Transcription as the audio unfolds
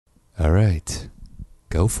All right.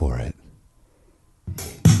 Go for it.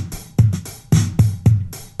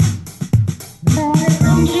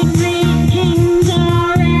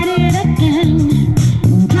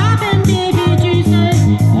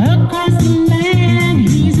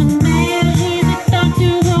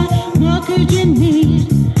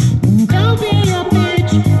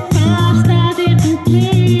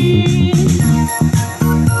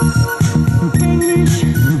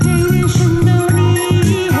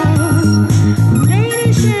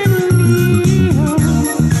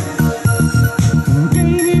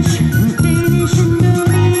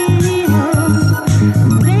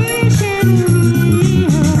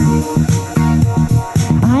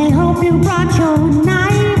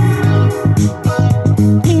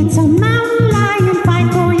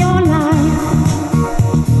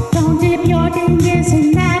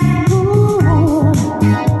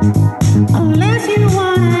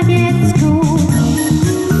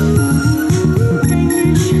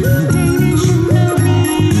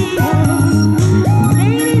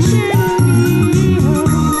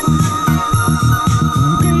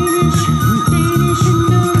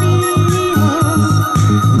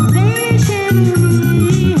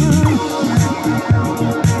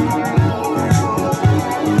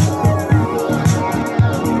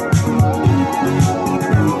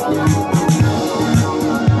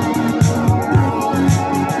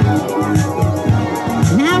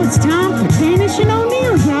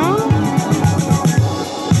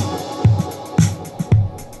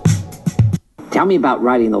 Tell me about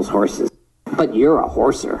riding those horses. But you're a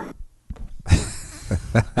horser.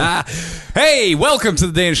 Hey, welcome to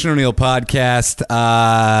the Danish and O'Neill podcast.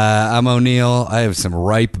 I'm O'Neill. I have some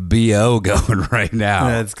ripe BO going right now.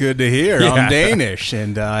 That's good to hear. Yeah. I'm Danish,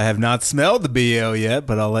 and I have not smelled the BO yet,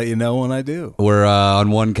 but I'll let you know when I do. We're on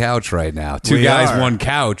one couch right now. Two We guys, are. one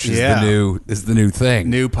couch is Yeah. the new thing.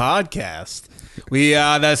 New podcast. We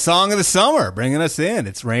that song of the summer bringing us in.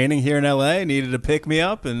 It's raining here in LA. Needed to pick me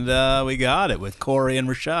up, and we got it with Corey and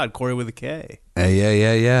Rashad. Corey with a K.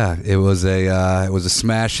 Yeah. It was a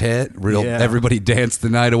smash hit. Yeah. Everybody danced the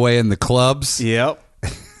night away in the clubs. Yep.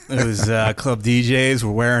 It was club DJs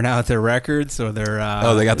were wearing out their records, or their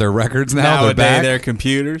They got their records now. They're nowadays back. their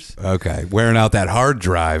computers. Okay, wearing out that hard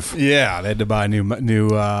drive. Yeah, they had to buy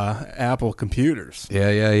new Apple computers.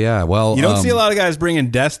 Yeah. Well, You don't see a lot of guys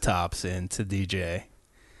bringing desktops in to DJ.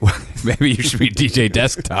 Maybe you should be DJ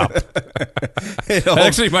Desktop. It That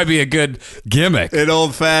actually might be a good gimmick. In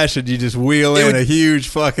old fashioned, you just wheel in a huge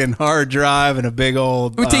fucking hard drive and a big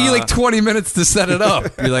old. It would take you like 20 minutes to set it up.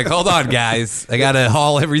 You're like, hold on, guys. I got to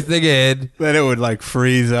haul everything in. Then it would like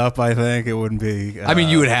freeze up. I think it wouldn't be. I mean,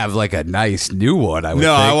 you would have like a nice new one, I would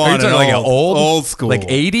No, think. I want Are you talking an like an old school, Like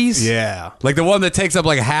 80s? Yeah, Like the one that takes up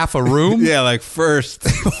like half a room? yeah, like first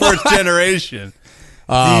generation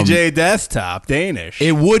DJ desktop Danish.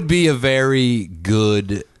 It would be a very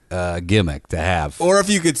good gimmick to have. Or if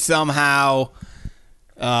you could somehow,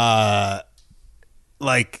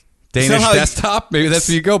 like Danish somehow, Desktop? Maybe that's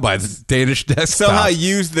what you go by. It's Danish Desktop. Somehow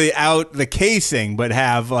use the casing, but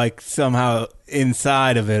have like somehow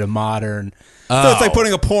inside of it a modern. So it's like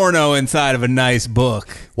putting a porno inside of a nice book.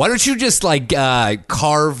 Why don't you just like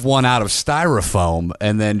carve one out of styrofoam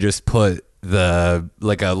and then just put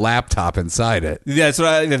like a laptop inside it? That's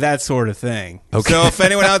that sort of thing. Okay. So if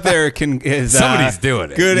anyone out there is Somebody's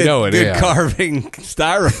doing it. good You know at it, good yeah. carving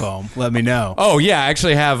styrofoam, let me know. Oh, yeah. I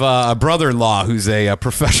actually have a brother-in-law who's a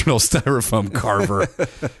professional styrofoam carver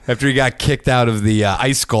after he got kicked out of the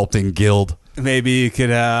ice sculpting guild. Maybe you could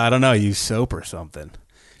I don't know, use soap or something.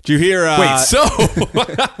 Did you hear? Wait, soap?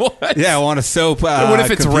 What? Yeah, I want a soap. What if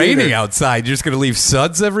it's computer. raining outside? You're just going to leave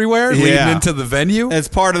suds everywhere leading Yeah. into the venue? It's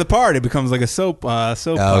part of the party. It becomes like a soap Oh,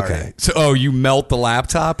 party. okay. So, you melt the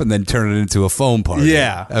laptop and then turn it into a foam party.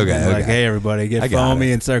 Yeah. Okay. Like, hey, everybody, I get got foamy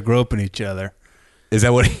it. and start groping each other. Is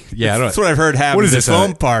that what? Yeah, I don't. That's what I've heard happens What is at this?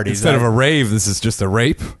 foam parties. Instead of a rave, this is just a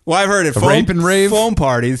rape. Well, I've heard at rape and rave? foam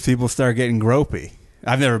parties, people start getting gropey.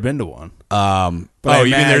 I've never been to one. But Oh, I you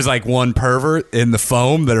mean imagine- there's like one pervert in the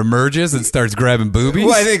foam that emerges and starts grabbing boobies?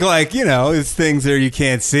 Well, I think it's things there you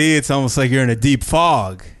can't see. It's almost like you're in a deep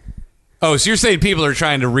fog. Oh, so you're saying people are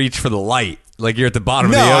trying to reach for the light, like you're at the bottom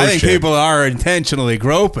No, of the ocean? I think people are intentionally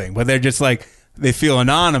groping, but they're just like they feel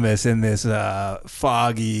anonymous in this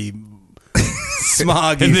foggy,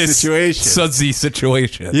 smoggy in this situation. sudsy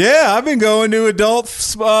situation. Yeah, I've been going to adult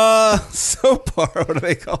soap bar. What do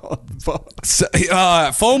they call it? So,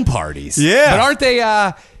 foam parties. Yeah. But aren't they?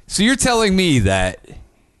 So you're telling me that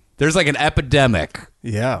There's like an epidemic,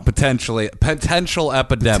 Yeah. potential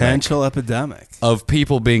epidemic of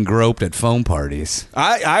people being groped at foam parties.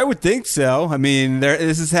 I would think so. I mean,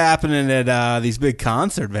 this is happening at these big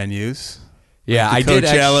concert venues. Yeah, The I did.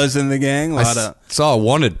 Coachella's in the gang. Saw a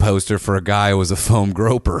wanted poster for a guy who was a foam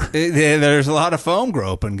groper. There's a lot of foam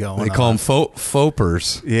groping going on. They call them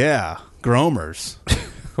foapers. Yeah, gromers.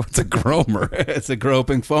 What's a gromer? It's a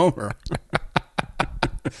groping foamer.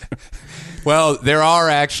 Well, there are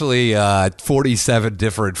actually 47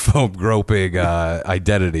 different foam groping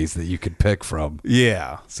identities that you could pick from.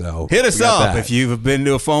 Yeah. So hit us we got up that. if you've been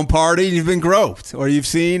to a foam party and you've been groped, or you've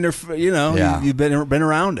seen, or Yeah. you've been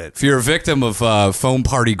around it. If you're a victim of foam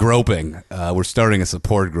party groping, we're starting a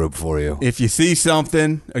support group for you. If you see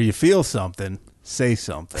something or you feel something, say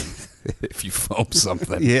something. If you foam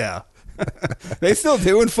something. Yeah. They still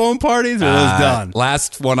doing foam parties, or are those done?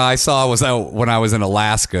 Last one I saw was out when I was in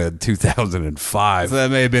Alaska in 2005. So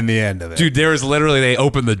that may have been the end of it. Dude, there was literally, they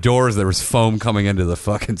opened the doors, there was foam coming into the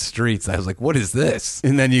fucking streets. I was like, what is this?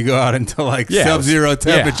 And then you go out into like Yeah, sub-zero yeah.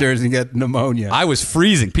 temperatures and get pneumonia. I was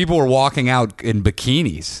freezing. People were walking out in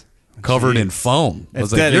bikinis covered in foam. I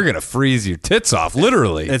was It's like, you're going to freeze your tits off,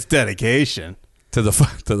 literally, It's dedication. to the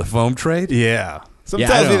foam trade. Yeah. Some Yeah,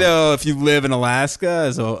 tells I me don't- though, if you live in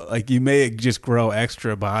Alaska, you may just grow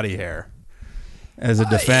extra body hair as a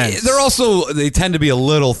defense. They tend to be a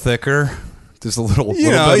little thicker. There's a little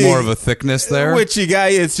bit more of a thickness there. Which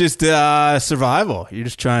it's just survival. You're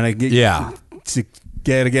just trying to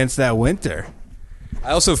get against that winter.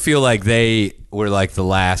 I also feel like they were like the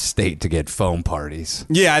last state to get foam parties.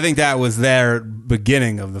 Yeah, I think that was their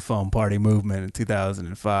beginning of the foam party movement in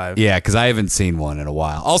 2005. Yeah, because I haven't seen one in a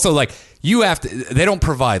while. Also, like they don't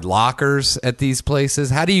provide lockers at these places.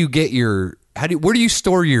 How do you get where do you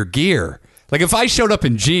store your gear? Like if I showed up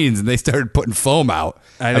in jeans and they started putting foam out,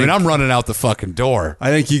 I mean, I'm running out the fucking door. I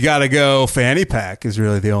think you got to go fanny pack is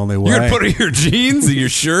really the only way. You're gonna put your jeans and your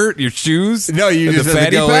shirt, your shoes. No, you in just the have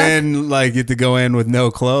to fanny go pack? in, like, you have to go in with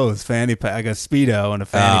no clothes. Fanny pack, a Speedo and a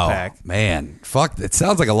fanny pack. Man, fuck! It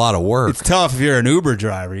sounds like a lot of work. It's tough if you're an Uber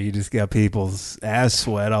driver. You just got people's ass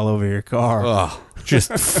sweat all over your car. Oh,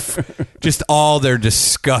 just all their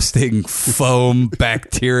disgusting foam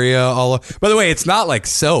bacteria all over. By the way, it's not like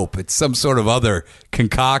soap. It's some sort of other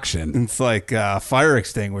concoction. It's like fire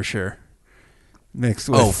extinguisher mixed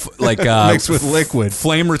with mixed with liquid.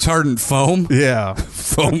 Flame retardant foam. Yeah.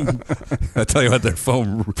 Foam. I tell you what, they're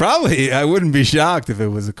foam. Probably, I wouldn't be shocked if it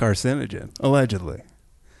was a carcinogen, allegedly.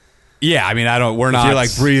 Yeah, I mean, we're If not. you're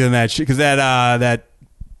like breathing that shit, because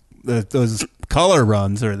those color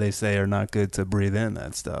runs, or they say, are not good to breathe in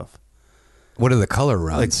that stuff. What are the color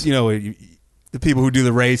runs? Like, the people who do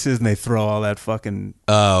the races and they throw all that fucking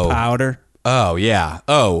powder. Oh yeah.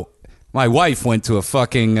 Oh, my wife went to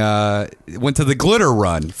the glitter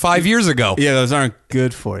run 5 years ago. Yeah, those aren't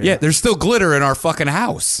good for you. Yeah, there's still glitter in our fucking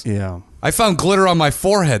house. Yeah. I found glitter on my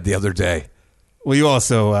forehead the other day. Well, you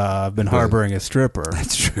also have been harboring a stripper.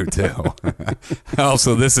 That's true too.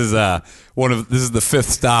 Also, this is the fifth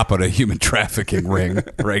stop on a human trafficking ring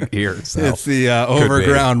right here. So. It's the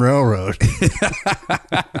Overground Railroad.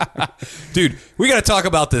 Dude, we got to talk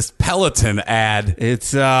about this Peloton ad.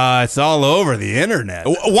 It's all over the internet.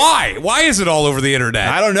 Why? Why is it all over the internet?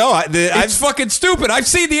 I don't know. It's fucking stupid. I've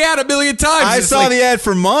seen the ad a million times. I saw the ad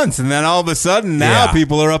for months, and then all of a sudden, now Yeah.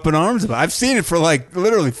 people are up in arms about it. I've seen it for like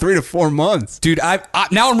literally 3 to 4 months. Dude,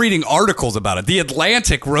 now I'm reading articles about it. The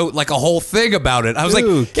Atlantic wrote like a whole thing about it. I was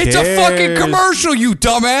Who like, it's a fucking cares? commercial, you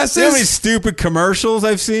dumbasses. You know how many stupid commercials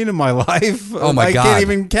I've seen in my life? Oh, my I God. can't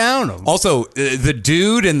even count them. Also, the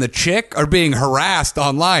dude and the chick are being harassed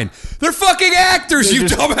online. They're fucking actors, you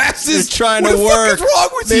dumbasses. They're trying what to the work. Fuck is wrong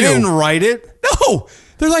with they you? didn't write it. No.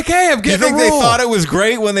 They're like, hey, I'm You getting think a they role. thought it was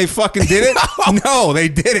great when they fucking did it? No, they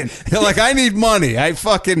didn't. They're like, I need money. I'm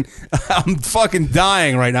fucking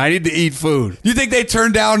dying right now. I need to eat food. You think they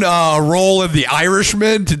turned down a role in The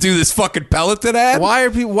Irishman to do this fucking Peloton ad?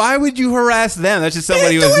 Why would you harass them? That's just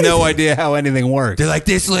somebody who didn't has do no anything. idea how anything works. They're like,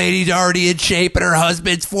 this lady's already in shape and her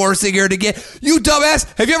husband's forcing her to get... You dumbass.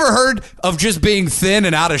 Have you ever heard of just being thin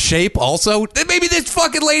and out of shape also? Then maybe this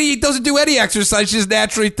fucking lady doesn't do any exercise. She's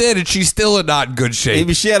naturally thin and she's still in not good shape.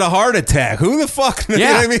 Maybe she had a heart attack. Who the fuck? You know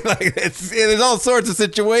Yeah. what I mean? Like, there's all sorts of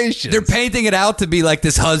situations. They're painting it out to be like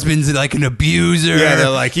this husband's like an abuser. Yeah, they're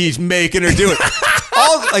like, he's making her do it.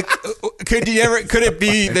 could it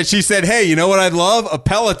be that she said, "Hey, you know what I'd love? A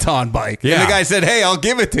Peloton bike." Yeah. And the guy said, "Hey, I'll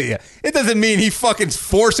give it to you." It doesn't mean he fucking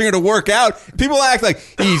forcing her to work out. People act like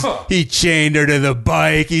he chained her to the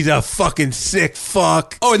bike. He's a fucking sick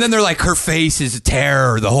fuck. Oh, and then they're like, her face is a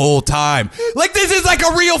terror the whole time. Like, this is like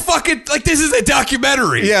a real fucking, like, this is a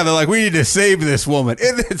documentary. Yeah, they're like, we need to save this woman.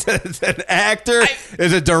 It's an actor,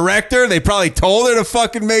 there's a director. They probably told her to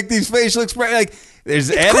fucking make these facial expressions. Like,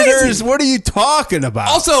 there's editors. Crazy. What are you talking about?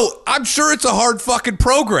 Also, I'm sure it's a hard fucking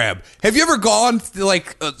program. Have you ever gone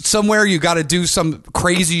like somewhere you got to do some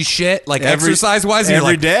crazy shit, like exercise wise?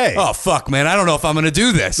 Every day. Oh fuck, man! I don't know if I'm gonna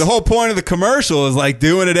do this. The whole point of the commercial is like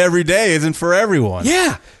doing it every day isn't for everyone.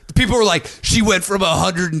 Yeah. People were like, she went from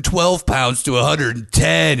 112 pounds to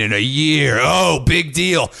 110 in a year. Oh, big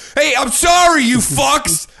deal. Hey, I'm sorry, you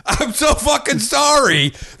fucks. I'm so fucking sorry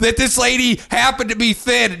that this lady happened to be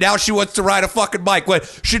thin and now she wants to ride a fucking bike.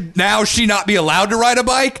 What, should now she not be allowed to ride a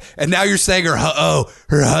bike? And now you're saying her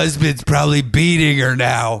husband's probably beating her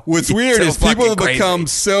now. What's weird So is people have fucking become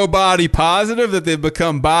so body positive that they've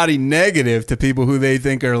become body negative to people who they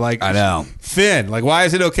think are like I know. thin. Like, why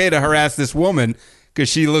is it okay to harass this woman because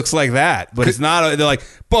she looks like that? But it's not. They're like,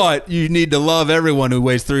 but you need to love everyone who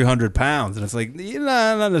weighs 300 pounds. And it's like,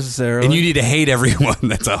 not necessarily. And you need to hate everyone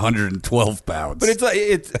that's 112 pounds. But it's like,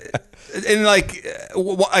 and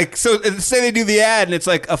like, so say they do the ad and it's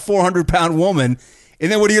like a 400-pound woman.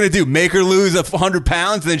 And then what are you going to do? Make her lose 100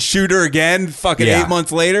 pounds and then shoot her again fucking 8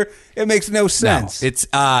 months later? It makes no sense. No, it's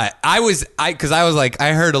I was like,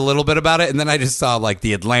 I heard a little bit about it, and then I just saw like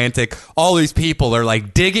the Atlantic. All these people are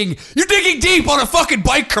like you're digging deep on a fucking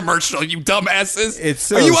bike commercial, you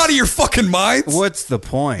dumbasses. Are you out of your fucking minds? What's the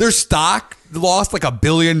point? Their stock lost like $1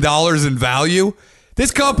 billion in value.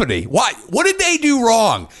 This company, what did they do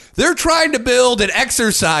wrong? They're trying to build an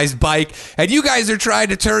exercise bike, and you guys are trying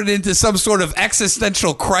to turn it into some sort of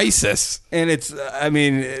existential crisis. And it's, I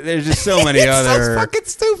mean, there's just so many it's other. so fucking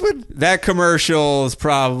stupid. That commercial is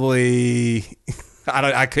probably,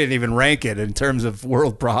 I couldn't even rank it in terms of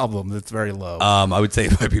world problems. It's very low. I would say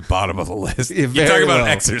it might be bottom of the list. Yeah, You're talking about low.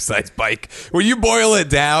 an exercise bike. When you boil it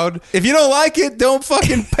down, If you don't like it, don't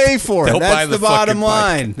fucking pay for it. Don't buy That's the the bottom fucking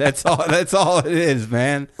bike. line. That's all. That's all it is,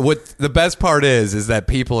 man. what the best part is that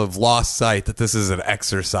people have lost sight that this is an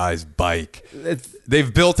exercise bike.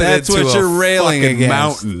 They've built it That's into what you're a railing fucking against.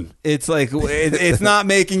 mountain. It's like it's not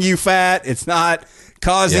making you fat. It's not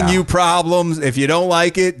causing Yeah. you problems. If you don't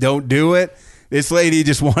like it, don't do it. This lady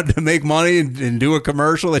just wanted to make money and do a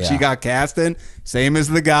commercial that she Yeah. got cast in. Same as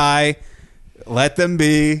the guy. Let them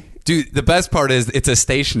be. Dude, the best part is it's a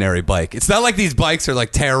stationary bike. It's not like these bikes are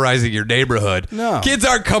like terrorizing your neighborhood. No. Kids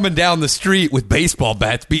aren't coming down the street with baseball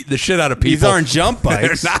bats beating the shit out of people. These aren't jump They're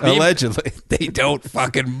bikes, not even- allegedly. They don't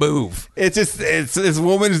fucking move. It's just this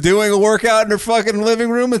woman's doing a workout in her fucking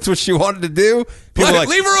living room. It's what she wanted to do. People like,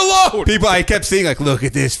 Leave her alone. people I kept seeing like, look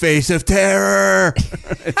at this face of terror.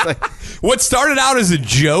 It's like, What started out as a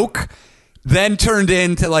joke then turned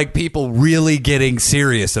into like people really getting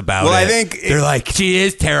serious about Well, it. I think they're like, she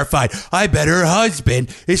is terrified. I bet her husband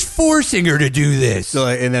is forcing her to do this. so,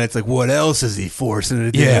 and then it's like, what else is he forcing her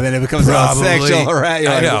to do? Yeah, and then it becomes about probably. sexual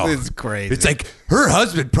harassment. I know. It's crazy. It's like her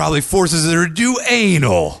husband probably forces her to do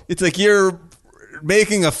anal. It's like you're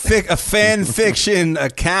making a fan fiction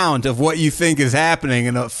account of what you think is happening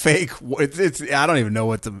in a fake. It's I don't even know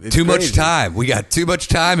what the. It's Too much crazy. time. We got too much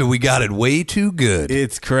time, and we got it way too good.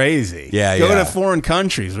 It's crazy. Yeah, Go yeah. to foreign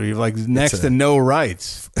countries where you've like next to no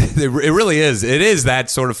rights. It really is. It is that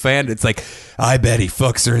sort of fan. It's like, I bet he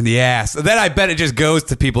fucks her in the ass. And then I bet it just goes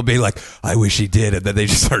to people being like, I wish he did. And then they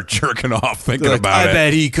just start jerking off thinking Like, about I it.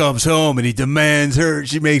 bet he comes home and he demands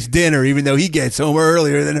she makes dinner even though he gets home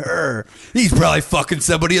earlier than her. He's probably fucking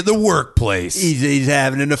somebody in the workplace. He's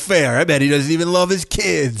having an affair. I bet he doesn't even love his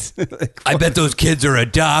kids. Like, I bet those kids are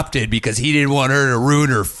adopted because he didn't want her to ruin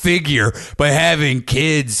her figure by having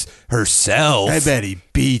kids herself. I bet he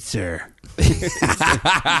beats her.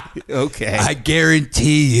 Okay. I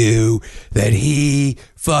guarantee you that he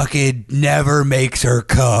fucking never makes her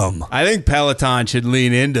come. I think Peloton should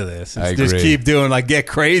lean into this. I Just agree. keep doing like get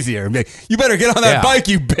crazier. Be like, you better get on that Yeah. bike,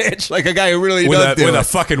 you bitch. Like a guy who really does do With it. a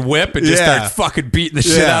fucking whip and just Yeah. start fucking beating the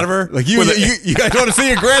shit Yeah. out of her. Like you guys want to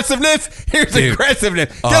see aggressiveness? Here's Dude. aggressiveness.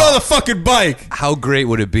 Get on the fucking bike. How great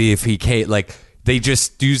would it be if they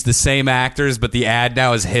just use the same actors, but the ad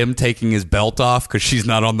now is him taking his belt off because she's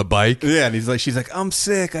not on the bike. Yeah, and she's like, I'm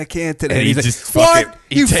sick. I can't today. And he he's like, just what? fucking-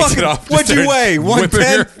 he takes it off, What'd just you starts weigh? whipping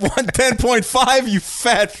 110, her. 110.5? You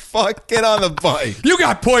fat fuck. Get on the bike. You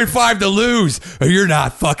got 0.5 to lose, or you're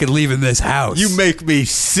not fucking leaving this house. You make me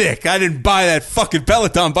sick. I didn't buy that fucking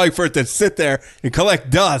Peloton bike for it to sit there and collect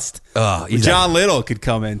dust. John Little could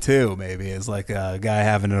come in too, maybe as like a guy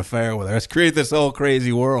having an affair with her. Let's create this whole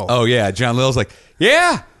crazy world. Oh yeah, John Little's like,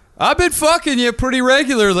 yeah, I've been fucking you pretty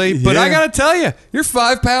regularly, but I gotta tell you, you're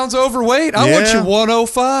 5 pounds overweight. I want you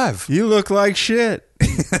 105. You look like shit.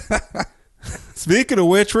 Speaking of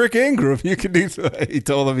which, Rick Ingram, you can do. He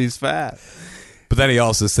told him he's fat. But then he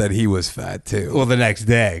also said he was fat too. Well, the next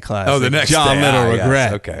day, classic. Oh, the next John day. Little Yes.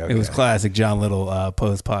 regret. Okay. It was classic John Little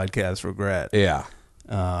post podcast regret. Yeah.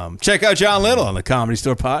 Check out John Little on the Comedy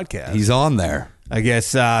Store podcast. He's on there. I guess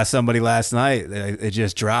somebody last night, it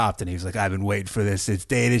just dropped, and he was like, I've been waiting for this. It's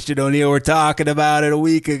Dana Shit O'Neill. We're talking about it a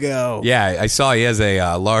week ago. Yeah, I saw he has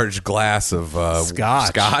a large glass of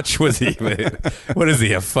Scotch. Was he? What is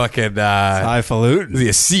he? A fucking highfalutin. Is he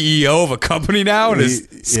a CEO of a company now? And his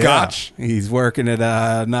Scotch? Yeah, he's working at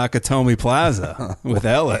Nakatomi Plaza with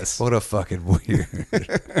Ellis. What a fucking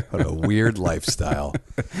weird lifestyle.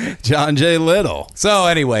 John J. Little. So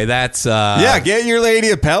anyway, that's get your lady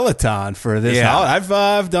a Peloton for this. Yeah.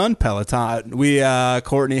 I've done Peloton.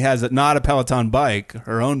 Courtney has not a Peloton bike,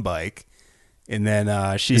 her own bike, and then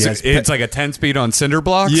it's like a 10-speed on cinder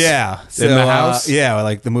blocks. Yeah, in the house.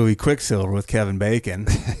 Like the movie Quicksilver with Kevin Bacon,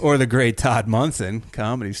 or the great Todd Munson,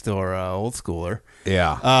 Comedy Store old schooler.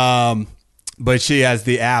 Yeah. But she has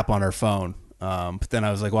the app on her phone. But then I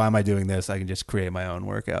was like, why am I doing this? I can just create my own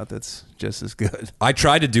workout that's just as good. I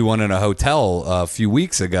tried to do one in a hotel a few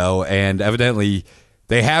weeks ago, and evidently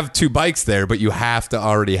they have 2 bikes there, but you have to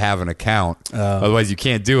already have an account. Otherwise, you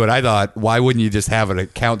can't do it. I thought, why wouldn't you just have an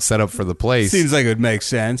account set up for the place? Seems like it would make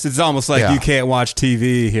sense. It's almost like you can't watch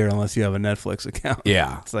TV here unless you have a Netflix account.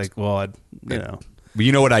 Yeah. It's like, well, But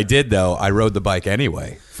you know what I did, though? I rode the bike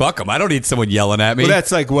anyway. Fuck them. I don't need someone yelling at me. Well,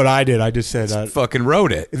 that's like what I did. I just said... fucking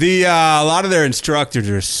rode it. A lot of their instructors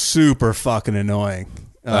are super fucking annoying.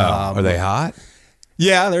 Are they hot?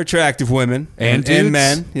 Yeah, they're attractive women. And dudes? And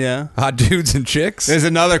men, yeah. Hot dudes and chicks? There's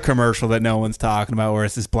another commercial that no one's talking about where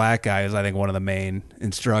it's this black guy who's, I think, one of the main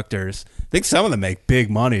instructors. I think some of them make big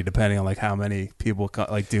money depending on like how many people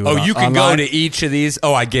do. Oh, you can online. go to each of these.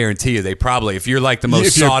 Oh, I guarantee you, they probably, if you're like the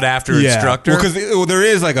most sought after instructor. Well, because there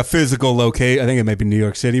is like a physical location. I think it might be New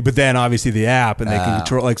York City, but then obviously the app and they can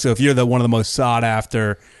control. Like, so if you're one of the most sought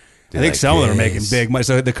after, I think some of them are making big money.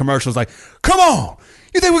 So the commercial's like, "Come on.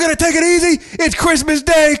 You think we're going to take it easy? It's Christmas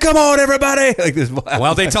Day. Come on, everybody." Like this.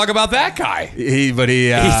 Well, they talk about that guy. He's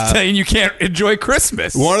saying you can't enjoy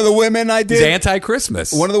Christmas. One of the women I did. He's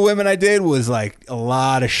anti-Christmas. One of the women I did was like a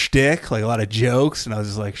lot of shtick, like a lot of jokes. And I was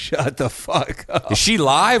just like, shut the fuck up. Is she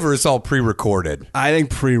live or is it all pre-recorded? I think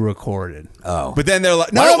pre-recorded. Oh. But then they're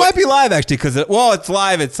like, no, it might be live actually because, it's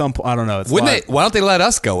live at some point. I don't know. Why don't they let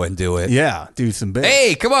us go and do it? Yeah, do some bits.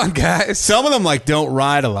 Hey, come on, guys. Some of them don't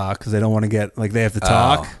ride a lot because they don't want to get, they have to talk.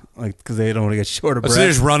 Because they don't want to get short of breath. So they're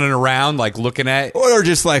just running around, looking at, or they're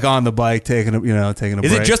just on the bike taking a break.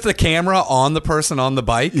 Is it just the camera on the person on the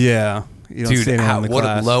bike? Yeah, you don't dude. What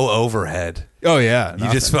a low overhead. Oh yeah,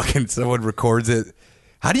 you just someone records it.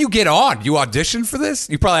 How do you get on? You audition for this?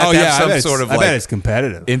 You probably have to have some sort of I bet it's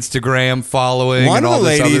competitive Instagram following. One and of all the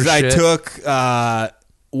this ladies other I shit. took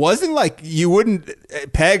wasn't you wouldn't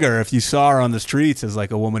peg her if you saw her on the streets as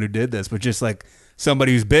a woman who did this, but just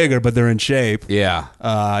somebody who's bigger, but they're in shape. Yeah.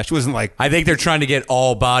 She wasn't I think they're trying to get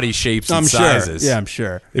all body shapes and sizes. Yeah, I'm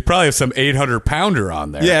sure. They probably have some 800-pounder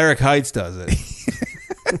on there. Yeah, Eric Heitz does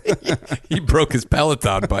it. He broke his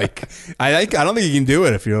Peloton bike. I don't think you can do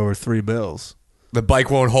it if you're over $3 The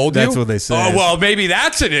bike won't hold you? That's what they say. Oh, well, maybe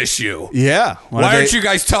that's an issue. Yeah. Why aren't you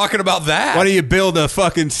guys talking about that? Why don't you build a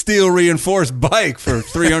fucking steel reinforced bike for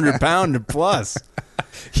 300 pound plus?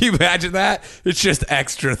 Can you imagine that? It's just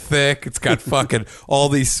extra thick. It's got fucking all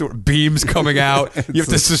these sort of beams coming out. You have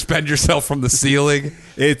to suspend yourself from the ceiling.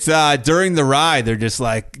 It's during the ride, they're just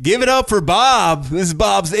like, give it up for Bob. This is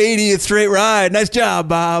Bob's 80th straight ride. Nice job,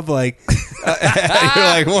 Bob. You're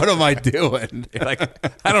like, what am I doing? You're like,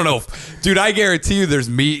 I don't know. Dude, I guarantee you there's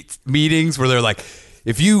meetings where they're like,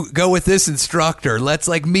 if you go with this instructor, let's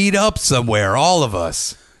meet up somewhere, all of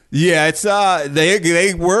us. Yeah, it's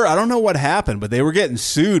they were, I don't know what happened, but they were getting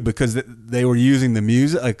sued because they were using the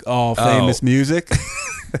music, all famous music.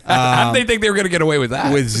 How did they think they were going to get away with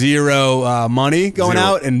that? With zero money going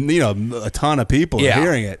out, and a ton of people are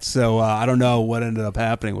hearing it. So I don't know what ended up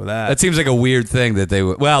happening with that. That seems like a weird thing that they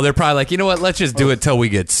would. Well, they're probably like, you know what? Let's just do it till we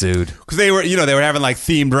get sued. Because they were, they were having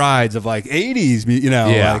themed rides of 80s,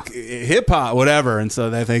 hip hop, whatever. And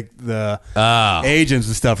so I think the agents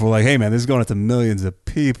and stuff were like, hey man, this is going out to millions of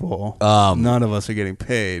people. None of us are getting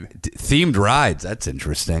paid. Themed rides. That's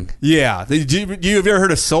interesting. Yeah. Have you ever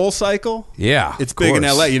heard of Soul Cycle? Yeah, it's big in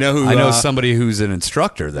LA. LA. You know who? I know somebody who's an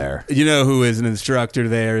instructor there. You know who is an instructor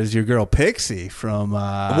there is your girl Pixie from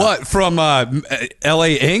What from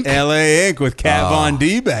L.A. Ink? L.A. Ink with Kat Von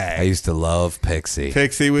D. I used to love Pixie.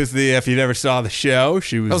 Pixie was the, if you never saw the show,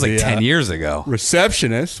 she was That was like the, 10 years ago.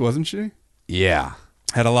 receptionist, wasn't she? Yeah.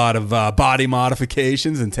 Had a lot of body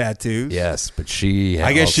modifications and tattoos. Yes, but she.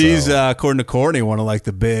 I guess also, she's, according to Courtney, one of like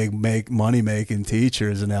the big money making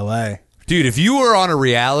teachers in L.A. Dude, if you were on a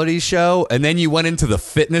reality show and then you went into the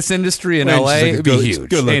fitness industry in And LA, she's like a it'd be good- huge.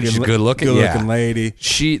 good-looking- And she's good-looking, good-looking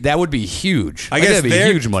lady. That would be huge. I guess that'd be a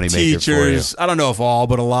their huge money maker for you. teachers, I don't know if all,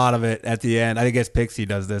 but a lot of it at the end, I guess Pixie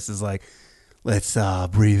does this, is like, let's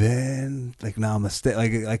breathe in, like namaste,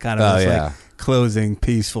 like kind of this, like closing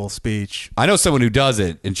peaceful speech. I know someone who does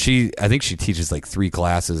it, and I think she teaches like 3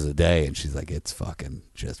 classes a day, and she's like, it's fucking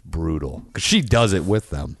just brutal. Because she does it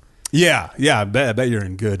with them. Yeah, I bet you're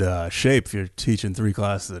in good shape if you're teaching 3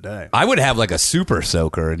 classes a day. I would have like a super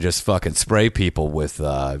soaker and just fucking spray people with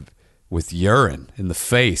urine in the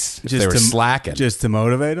face if they were slacking. Just to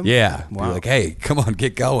motivate them? Yeah. Wow. Be like, hey, come on,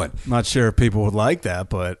 get going. Not sure if people would like that,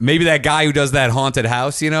 but... Maybe that guy who does that haunted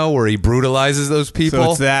house, where he brutalizes those people.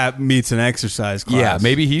 So it's that meets an exercise class. Yeah,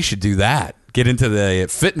 maybe he should do that. Get into the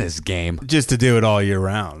fitness game. Just to do it all year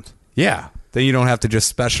round. Yeah. Then you don't have to just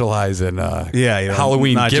specialize in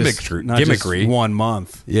Halloween not gimmickry. Not just 1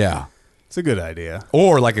 month. Yeah. It's a good idea.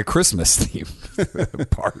 Or like a Christmas theme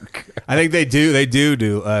park. I think they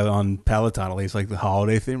do on Peloton at least, like the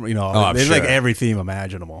holiday theme. There's like every theme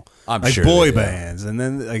imaginable. I'm like sure boy bands, and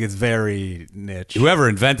then like it's very niche. Whoever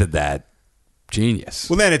invented that, genius.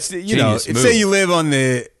 Well, then it's say you live on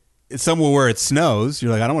somewhere where it snows.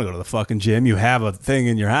 You're like, I don't want to go to the fucking gym. You have a thing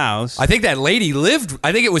in your house. I think that lady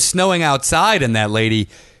I think it was snowing outside, and that lady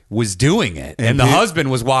was doing it, and the husband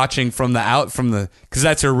was watching because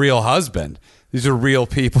that's her real husband. These are real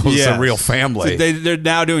people. It's a real family. So they're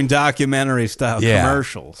now doing documentary style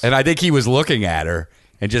commercials, and I think he was looking at her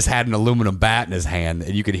and just had an aluminum bat in his hand,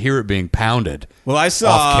 and you could hear it being pounded. Well, I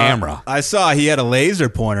saw off camera. I saw he had a laser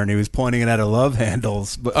pointer and he was pointing it at her love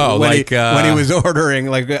handles. But when he was ordering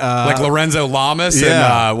like Lorenzo Lamas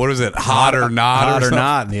and what was it, Hot or Not? Hot or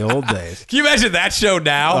Not in the old days. Can you imagine that show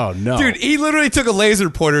now? Oh no, dude! He literally took a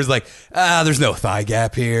laser pointer. Is like, there's no thigh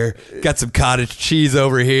gap here. Got some cottage cheese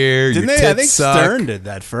over here. Didn't Your they? tits I think suck. Stern did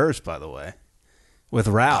that first, by the way. With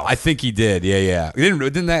Ralph. I think he did. Yeah.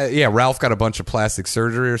 Didn't that? Yeah, Ralph got a bunch of plastic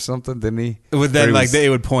surgery or something, didn't he? They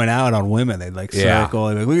would point out on women. They'd like circle.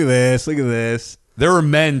 They'd be like, look at this. There were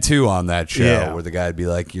men too on that show where the guy'd be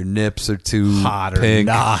like, your nips are too hot pink.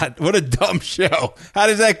 Or not. What a dumb show. How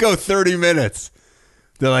does that go 30 minutes?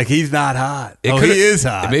 They're like, he's not hot. He is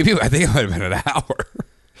hot. I think it might have been an hour.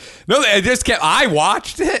 No, I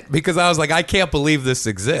watched it because I was like, I can't believe this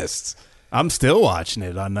exists. I'm still watching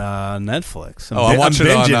it on Netflix. I'm watching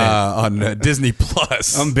it on Disney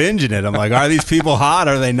Plus. I'm binging it. I'm like, are these people hot?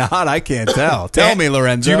 Are they not? I can't tell. Tell me,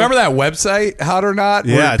 Lorenzo. Do you remember that website, Hot or Not?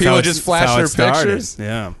 Yeah, where people just flash their pictures.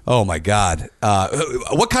 Yeah. Oh my God.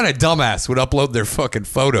 What kind of dumbass would upload their fucking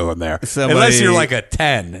photo in there? Unless you're like a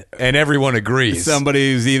 10 and everyone agrees.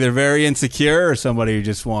 Somebody who's either very insecure or somebody who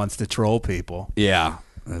just wants to troll people. Yeah,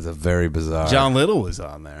 that's a very bizarre. John Little was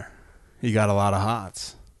on there. He got a lot of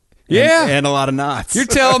hots. Yeah. And a lot of knots. You're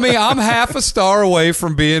telling me I'm half a star away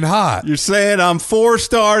from being hot. You're saying I'm 4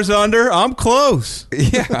 stars under? I'm close.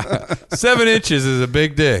 Yeah. 7 inches is a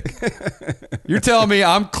big dick. You're telling me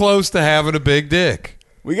I'm close to having a big dick.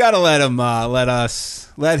 We got to let him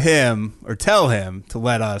tell him to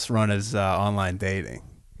let us run his online dating.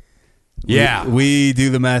 Yeah. We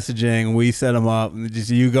do the messaging. We set them up.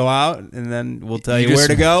 Just you go out, and then we'll tell you where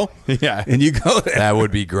to go. Yeah. And you go there. That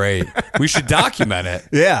would be great. We should document it.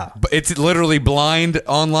 Yeah. But it's literally blind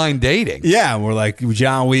online dating. Yeah. And we're like,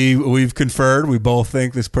 John, we've conferred. We both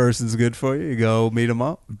think this person's good for you. You go meet them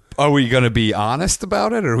up. Are we going to be honest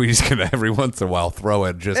about it, or are we just going to every once in a while throw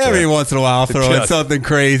in something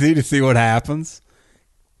crazy to see what happens?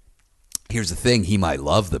 Here's the thing. He might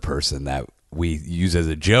love the person that we use as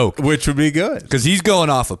a joke, which would be good because he's going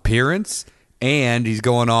off appearance and he's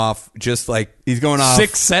going off 6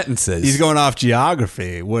 sentences. He's going off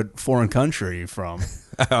geography. What foreign country are you from?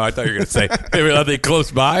 Oh, I thought you were going to say, are they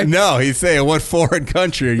close by? No, he's saying, what foreign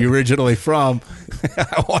country are you originally from?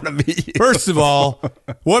 I want to meet you. First of all,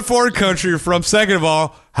 what foreign country are you from? Second of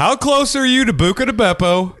all, how close are you to Buca de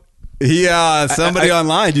Beppo? Somebody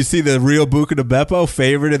online, did you see the real Buca de Beppo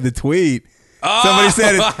favorited the tweet? Oh.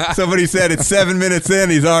 Somebody said it's 7 minutes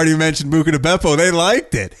in. He's already mentioned Buca de Beppo. They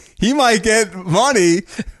liked it. he might get money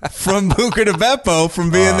from Buca de Beppo from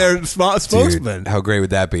being their spokesman. Dude, how great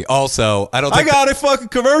would that be? Also, I don't I think got a fucking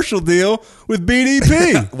commercial deal with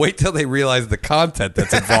BDP. wait till they realize the content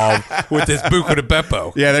that's involved with this Buca de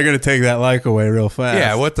Beppo. Yeah, they're going to take that like away real fast.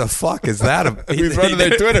 Yeah, what the fuck is that? He's running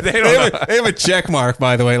their Twitter. They have a check mark,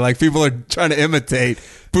 by the way. Like, people are trying to imitate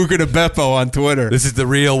Buca de Beppo on Twitter. This is the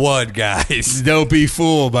real one, guys. Don't be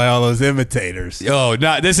fooled by all those imitators. Oh,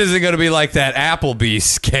 no, this isn't going to be like that Applebee's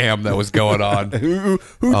scam that was going on. Who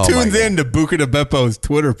Oh, tunes my God. in to Buca de Beppo's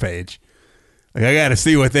Twitter page? Like, I got to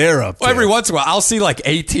see what they're up to. Well, every once in a while, I'll see like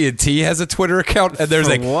AT&T has a Twitter account, and there's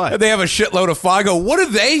For like what? and they have a shitload of fun. I go, what are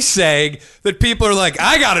they saying that people are like?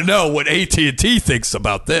 I got to know what AT&T thinks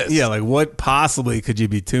about this. Yeah, like, what possibly could you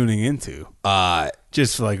be tuning into?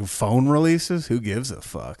 Just like phone releases? Who gives a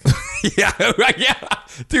fuck? yeah, yeah,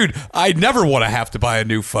 dude. I never want to have to buy a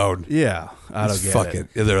new phone. Yeah, I don't get Fuck it.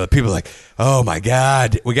 it. There are people like, oh my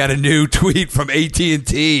god, we got a new tweet from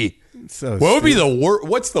AT&T. So What would be stupid. the worst?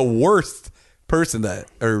 What's the worst person that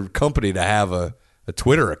or company to have a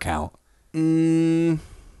Twitter account?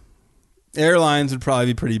 Airlines would probably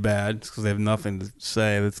be pretty bad because they have nothing to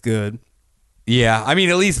say that's good. Yeah, I mean,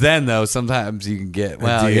 at least then though, sometimes you can get.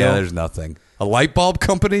 Well, deal? yeah, there's nothing. A light bulb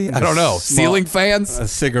company? I don't know. Ceiling fans? A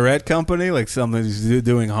cigarette company, like something's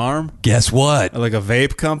doing harm. Guess what? Like a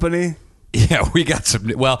vape company. Yeah, we got some.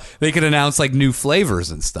 Well, they could announce like new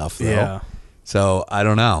flavors and stuff. Though. Yeah. So I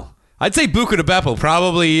don't know. I'd say Buca de Beppo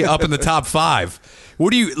probably up in the top 5.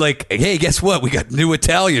 What do you like? Hey, guess what? We got new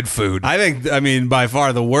Italian food. I mean, by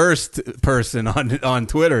far the worst person on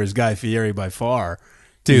Twitter is Guy Fieri by far.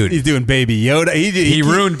 Dude. He's doing Baby Yoda. He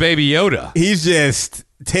ruined Baby Yoda. He's just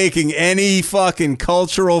taking any fucking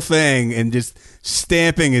cultural thing and just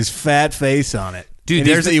stamping his fat face on it. Dude,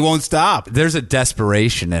 And he won't stop. There's a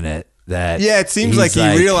desperation in it that. Yeah, it seems he's like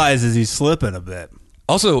he realizes he's slipping a bit.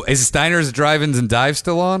 Also, is Steiner's Drive-Ins and Dives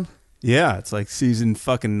still on? Yeah, it's like season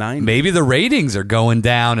fucking 9. Maybe the ratings are going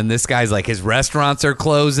down, and this guy's like his restaurants are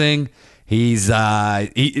closing. He's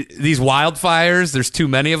these wildfires. There's too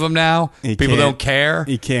many of them now. People don't care.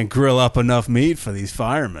 He can't grill up enough meat for these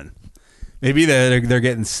firemen. Maybe they're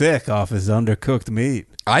getting sick off his undercooked meat.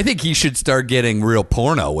 I think he should start getting real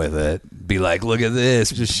porno with it. Be like, look at this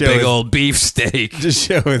Just show big his- old beef steak. Just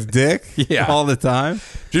show his dick Yeah. all the time.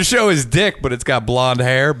 Just show his dick, but it's got blonde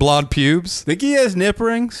hair, blonde pubes. Think he has nip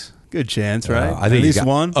rings? Good chance, right? I think At he's least got-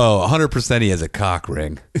 one. Oh, 100% he has a cock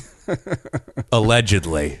ring.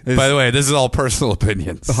 Allegedly. By the way, this is all personal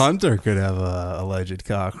opinions. Hunter could have a alleged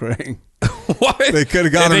cock ring. What? They could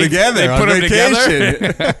have got them together They on put them vacation.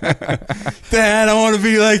 together. Dad, I want to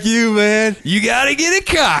be like you, man. You got to get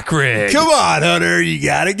a cock ring. Come on, Hunter, you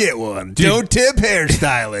got to get one. Don't tip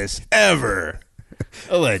hairstylists ever.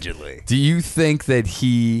 Allegedly. Do you think that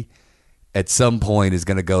he, at some point, is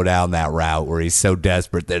going to go down that route where he's so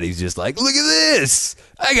desperate that he's just like, look at this.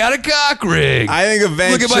 I got a cock ring. I think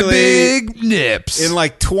eventually, Look at my big nips. in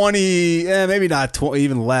like 20, maybe not 20,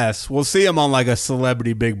 even less, we'll see him on like a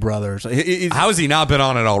Celebrity Big Brother. So How has he not been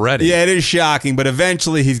on it already? yeah, it is shocking, but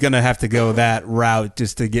eventually he's going to have to go that route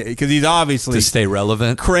just to get, because he's obviously To stay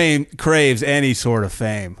relevant. craves any sort of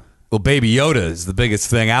fame. Well, Baby Yoda is the biggest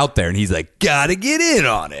thing out there, and he's like, gotta get in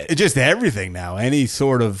on it. It's just everything now. Any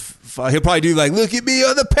sort of, he'll probably do like, look at me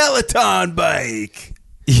on the Peloton bike.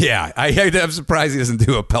 Yeah, I'm surprised he doesn't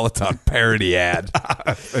do a Peloton parody ad.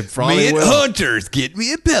 It probably Me and will. Hunters, get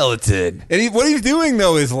me a Peloton. And what he's doing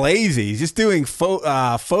though is lazy. He's just doing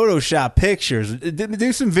Photoshop pictures.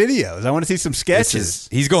 Do some videos. I want to see some sketches.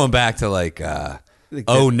 He's going back to like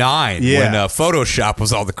 09 Yeah. when Photoshop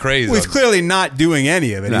was all the craze. Well, he's clearly not doing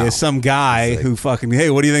any of it. No. He has some guy who fucking, hey,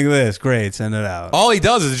 what do you think of this? Great, send it out. All he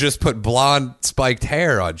does is just put blonde spiked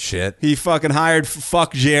hair on shit. He fucking hired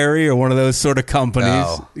Fuck Jerry or one of those sort of companies.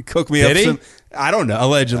 No. He cooked me Did up he? some. I don't know.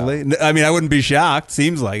 Allegedly, I mean, I wouldn't be shocked.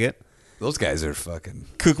 Seems like it. Those guys are fucking.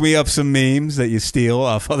 Cook me up some memes that you steal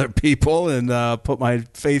off other people and put my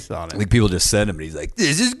face on it. Like people just send him, and he's like,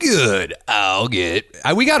 "This is good. I'll get."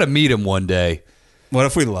 We got to meet him one day. What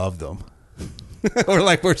if we loved them? We're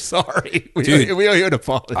like, we're sorry. Dude, we owe you an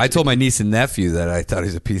apology. I told my niece and nephew that I thought he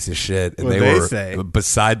was a piece of shit, and What'd they they were say?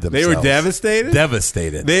 beside They themselves. were devastated?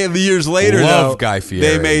 Devastated. They years later, Love though, Guy Fieri.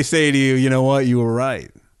 they may say to you, you know what, you were right.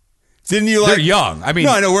 Didn't you They're like? young. I mean,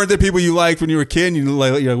 no, I know. Weren't there people you liked when you were a kid? And you're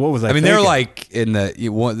like, what was I? I mean, they're thinking? like in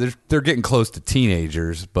the. They're getting close to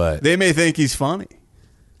teenagers, but They may think he's funny.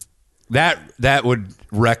 that would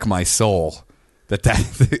wreck my soul. That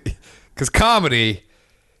because comedy.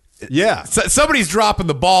 Yeah, Somebody's dropping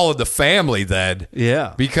the ball in the family then.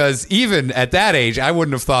 yeah. Because even at that age, I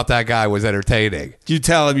wouldn't have thought that guy was entertaining. Did you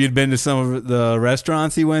tell him you'd been to some of the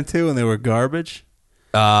restaurants he went to and they were garbage?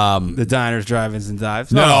 The diners, drive-ins, and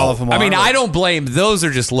dives. No, Not all of them are. I mean, I don't blame. Those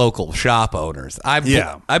are just local shop owners. I'm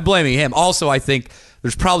blaming him. Also, I think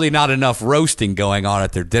there's probably not enough roasting going on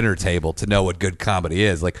at their dinner table to know what good comedy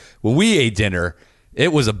is. Like when we ate dinner,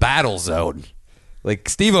 it was a battle zone. Like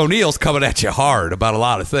Steve O'Neill's coming at you hard about a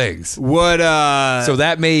lot of things. What? So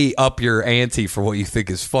that may up your ante for what you think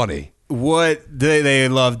is funny. What they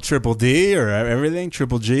love Triple D or everything?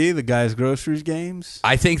 Triple G, the Guy's Groceries games.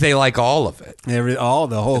 I think they like all of it. The whole.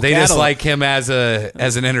 They catalog. just like him as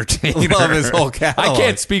an entertainer. Love his whole catalog. I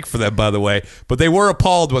can't speak for them, by the way, but they were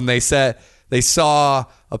appalled when they saw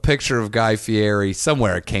a picture of Guy Fieri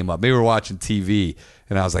somewhere. It came up. Maybe we were watching TV,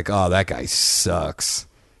 and I was like, "Oh, that guy sucks."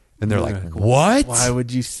 And they're like, "What? Why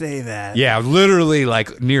would you say that?" Yeah, literally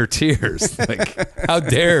like near tears. Like, how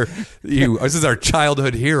dare you? This is our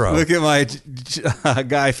childhood hero. Look at my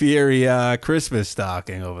Guy Fieri Christmas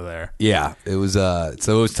stocking over there. Yeah, it was. So it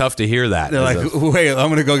was tough to hear that. They're like, wait, I'm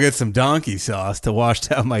gonna go get some donkey sauce to wash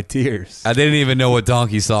down my tears. I didn't even know what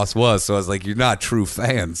donkey sauce was, so I was like, "You're not true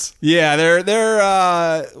fans." Yeah,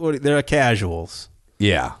 they're casuals.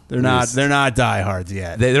 Yeah, They're not diehards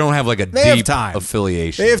yet. They don't have like a They have deep time.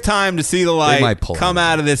 affiliation. They have time to see the light might pull come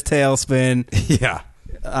out of this tailspin. Yeah.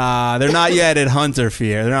 They're not yet at Hunter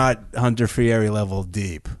Fieri. They're not Hunter Fieri level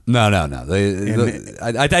deep. No.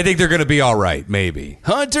 I think they're going to be all right, maybe.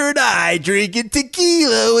 Hunter and I drinking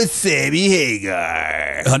tequila with Sammy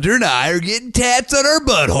Hagar. Hunter and I are getting tats on our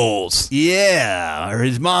buttholes. Yeah, or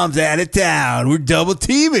his mom's out of town. We're double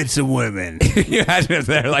teaming some women. You imagine if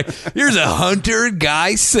they're like, here's a Hunter and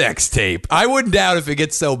Guy sex tape. I wouldn't doubt if it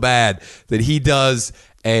gets so bad that he does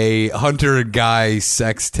a Hunter and Guy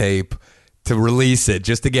sex tape to release it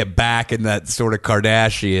just to get back in that sort of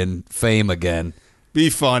Kardashian fame again. Be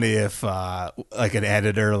funny if like an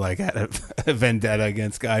editor like had a vendetta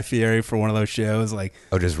against Guy Fieri for one of those shows, like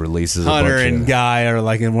Just releases Hunter a bunch and of, Guy are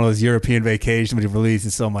like in one of those European vacations, but he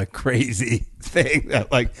releases some like crazy thing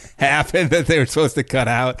that like happened that they were supposed to cut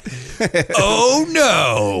out. Oh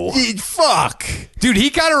no, Fuck, dude, he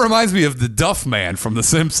kind of reminds me of the Duff Man from The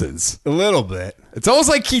Simpsons. a little bit. It's almost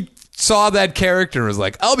like he saw that character and was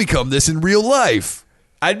like, I'll become this in real life.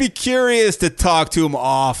 I'd be curious to talk to him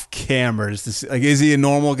off cameras. To see, like, is he a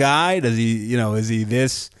normal guy? Does he, is he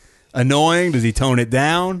this annoying? Does he tone it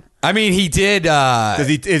down? I mean, he did. Is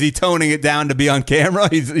he toning it down to be on camera?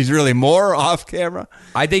 He's really more off camera.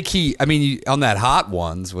 I think on that Hot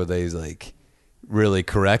Ones where they like really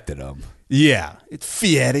corrected him. Yeah, it's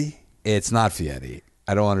Fieri. It's not Fieri.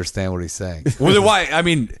 I don't understand what he's saying. Well, then why? I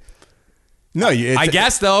mean, No, I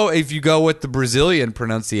guess though, if you go with the Brazilian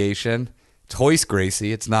pronunciation, it's Royce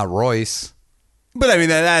Gracie. It's not Royce. But I mean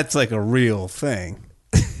that's like a real thing.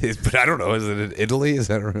 But I don't know. Is it in Italy? Is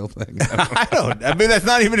that a real thing? I mean that's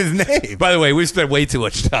not even his name. By the way, we've spent way too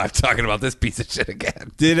much time talking about this piece of shit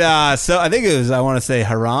again. So I think it was, I want to say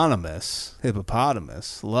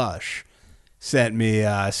Hippopotamus Lush sent me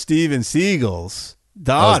Steven Seagal's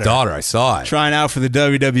daughter I saw it. trying out for the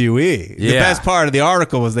WWE. The Yeah. best part of the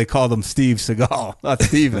article was they called him Steve Seagal, not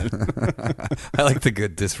Steven. I like the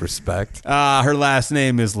good disrespect. Her last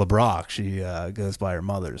name is LeBrock. She goes by her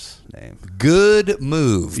mother's name. Good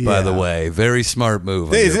move, by the Yeah. way. Very smart move.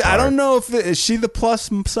 on Is your it- I part. don't know if is she the plus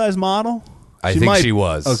size model? I think she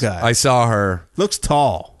was. Okay. I saw her. Looks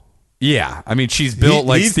tall. Yeah. I mean, she's built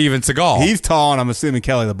like he's- Steven Seagal. He's tall, and I'm assuming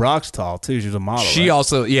Kelly LeBrock's tall too. She's a model. She right?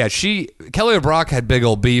 also, Kelly LeBrock had big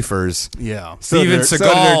old beefers. Yeah. Steven So did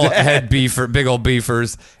her Seagal dad. had big old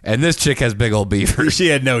beefers, and this chick has big old beefers. She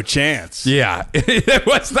had no chance. Yeah. It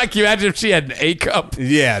was like, you imagine if she had an A cup.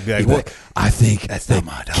 Yeah. I'd be like, well, I think that's not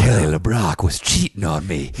my daughter. Kelly LeBrock was cheating on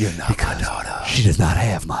me. You're not my daughter. She does not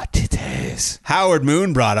have my titties. Howard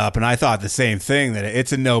Moon brought up, and I thought the same thing, that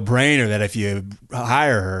it's a no-brainer that if you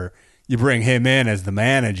hire her, you bring him in as the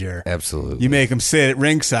manager. Absolutely. You make him sit at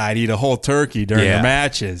ringside, eat a whole turkey during Yeah. the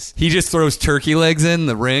matches. He just throws turkey legs in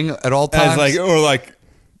the ring at all times.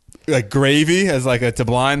 Like gravy as to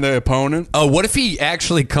blind the opponent. Oh, what if he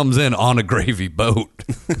actually comes in on a gravy boat?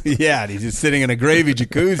 Yeah, and he's just sitting in a gravy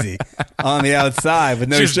jacuzzi on the outside with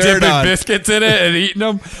no Just shirt dipping on. biscuits in it and eating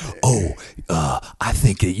them? I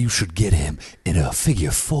think that you should get him in a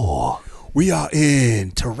figure 4. We are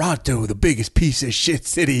in Toronto, the biggest piece of shit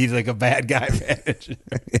city. He's like a bad guy manager.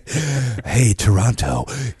 Hey, Toronto,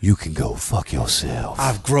 you can go fuck yourself.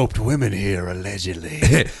 I've groped women here, allegedly.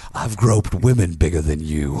 I've groped women bigger than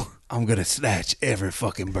you. I'm gonna snatch every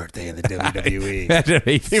fucking birthday in the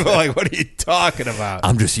WWE. People are like, what are you talking about?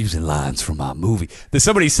 I'm just using lines from my movie.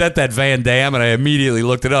 Somebody said that Van Damme, and I immediately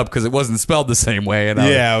looked it up because it wasn't spelled the same way. And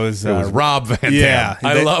it was Rob Van Dam. Yeah,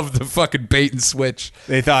 I love the fucking bait and switch.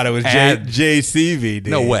 They thought it was JCVD.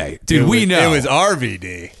 No way, dude. We know it was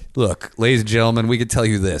RVD. Look, ladies and gentlemen, we can tell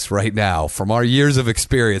you this right now from our years of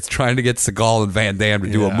experience trying to get Seagal and Van Damme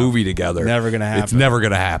to do a movie together. Never gonna happen. It's never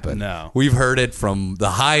gonna happen. No, we've heard it from the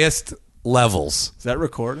highest levels. Is that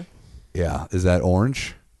recorded? Yeah. Is that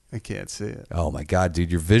orange? I can't see it. Oh my God,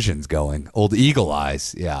 dude, your vision's going. Old eagle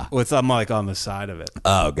eyes. Yeah. Well, I'm like on the side of it.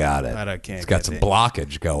 Oh, got it. I can't. It's got some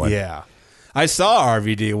blockage going. Yeah. I saw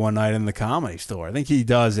RVD one night in the Comedy Store. I think he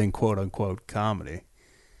does in quote unquote comedy.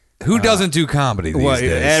 Who doesn't do comedy these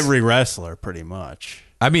days? Every wrestler, pretty much.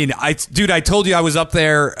 I mean, I told you I was up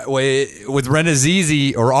there with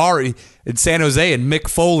Renazizi or Ari in San Jose, and Mick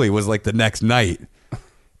Foley was like the next night.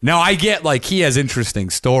 Now, I get like he has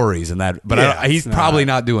interesting stories and that, but he's probably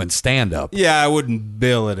not doing stand-up. Yeah, I wouldn't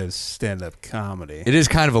bill it as stand-up comedy. It is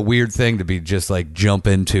kind of a weird thing to be just like jump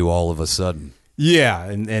into all of a sudden. Yeah,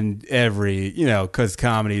 and every, because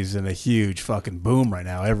comedy's in a huge fucking boom right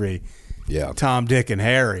now. Every Tom, Dick, and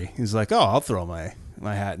Harry is like, oh, I'll throw my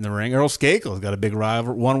hat in the ring. Earl Skakel's got a big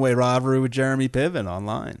one-way rivalry with Jeremy Piven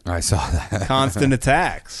online. I saw that. Constant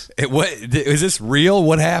attacks. Is this real?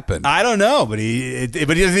 What happened? I don't know, but he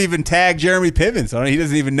doesn't even tag Jeremy Piven, so he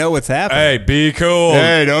doesn't even know what's happening. Hey, be cool.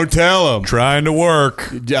 Hey, don't tell him. Trying to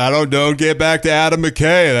work. Don't get back to Adam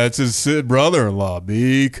McKay. That's his brother-in-law.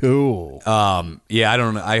 Be cool. Yeah, I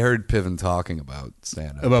don't know. I heard Piven talking about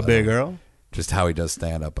stand-up. About Big Earl? Just how he does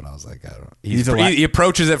stand up, and I was like, I don't know. He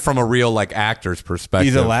approaches it from a real like actor's perspective.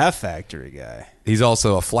 He's a Laugh Factory guy. He's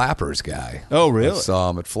also a Flappers guy. Oh, really? I saw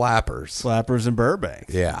him at Flappers. Flappers in Burbank.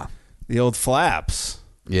 Yeah. The old Flaps.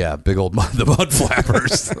 Yeah, big old the Mud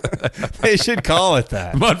Flappers. They should call it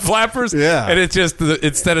that. Mud Flappers? Yeah. And it's just,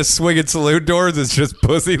 instead of swinging saloon doors, it's just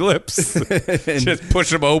pussy lips. Just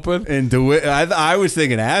push them open. And I was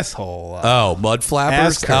thinking asshole. Mud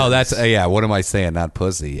Flappers? Oh, that's, what am I saying? Not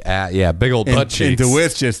pussy. Yeah, big old butt cheeks. And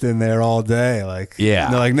DeWitt's just in there all day. Like,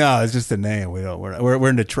 yeah. They're like, no, it's just a name. We're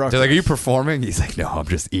in the truck. They're like, are you performing? He's like, no, I'm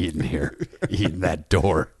just eating here. Eating that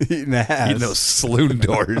door. Eating ass. Eating those saloon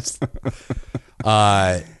doors.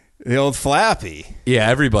 The old Flappy. Yeah,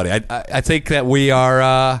 everybody. I think that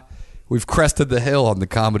we've crested the hill on the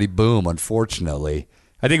comedy boom, unfortunately.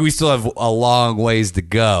 I think we still have a long ways to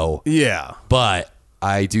go. Yeah. But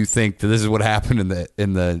I do think that this is what happened in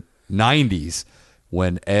the 90s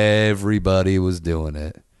when everybody was doing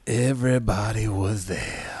it. Everybody was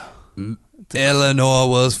there. Eleanor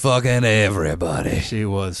was fucking everybody. She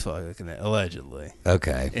was fucking allegedly.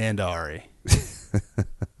 Okay. And Ari.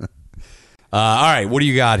 All right, what do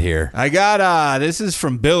you got here? I got this is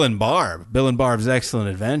from Bill and Barb. Bill and Barb's Excellent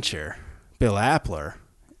Adventure. Bill Appler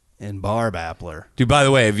and Barb Appler. Dude, by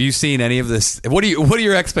the way, have you seen any of this? What are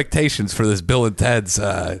your expectations for this Bill and Ted's?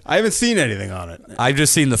 I haven't seen anything on it. I've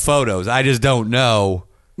just seen the photos. I just don't know.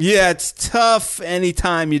 Yeah, it's tough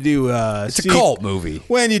anytime you do it's a cult movie.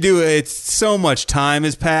 When you do it, it's so much time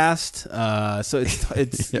has passed. So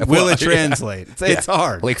it's will it translate? It's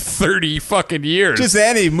hard. Like 30 fucking years. Just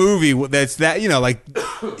any movie that's that, like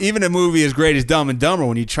even a movie as great as Dumb and Dumber,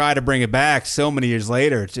 when you try to bring it back so many years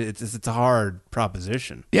later, it's a hard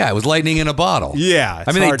proposition. Yeah, it was lightning in a bottle. Yeah.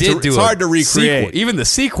 I mean, it's hard to recreate. Sequel. Even the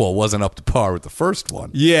sequel wasn't up to par with the first one.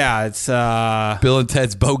 Yeah, it's Bill and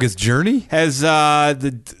Ted's Bogus Journey. Has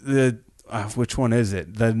which one is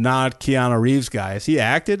it? The not Keanu Reeves guy. Has he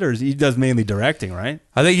acted or he does mainly directing, right?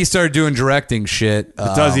 I think he started doing directing shit.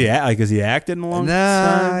 But does he act? Like, has he acted in a long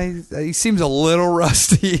time? He seems a little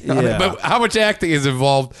rusty. Yeah. But how much acting is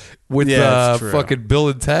involved with fucking Bill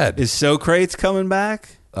and Ted? Is Socrates coming back?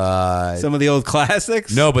 Some of the old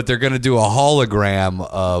classics? No, but they're going to do a hologram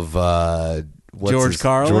of George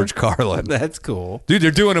Carlin? George Carlin. That's cool. Dude,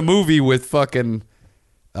 they're doing a movie with fucking,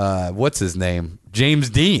 what's his name? James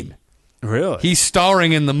Dean. Really? He's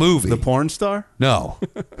starring in the movie. The porn star? No,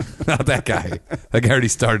 not that guy. That guy already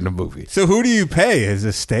starred in a movie. So who do you pay? His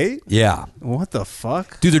estate? Yeah. What the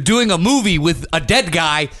fuck? Dude, they're doing a movie with a dead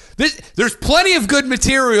guy. There's plenty of good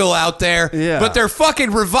material out there, but they're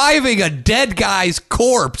fucking reviving a dead guy's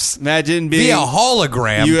corpse. Imagine being via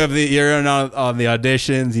hologram. You're on the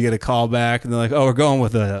auditions, you get a call back, and they're like, "Oh, we're going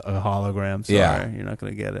with a hologram." Sorry, you're not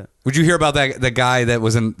going to get it. Would you hear about that guy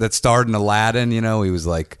that starred in Aladdin? He was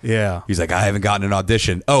like, he's like, I haven't gotten an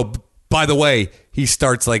audition. Oh, by the way, he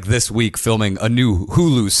starts like this week filming a new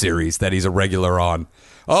Hulu series that he's a regular on.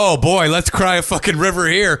 Oh boy, let's cry a fucking river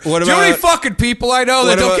here. Do you know how many fucking people I know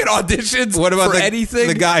that don't get auditions for anything?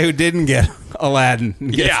 The guy who didn't get Aladdin.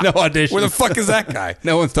 Gets no audition. Where the fuck is that guy?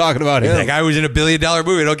 No one's talking about him. That guy was in $1 billion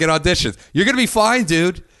movie. Don't get auditions. You're gonna be fine,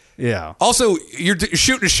 dude. Yeah. Also, you're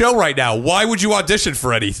shooting a show right now. Why would you audition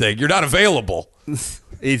for anything? You're not available.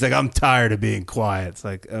 He's like, I'm tired of being quiet. It's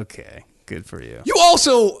like, okay, good for you. You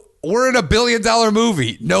also were in $1 billion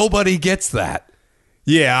movie. Nobody gets that.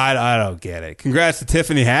 Yeah, I don't get it. Congrats to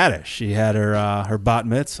Tiffany Haddish. She had her bat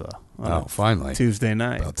mitzvah. Finally. Tuesday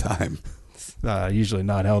night. About time. Usually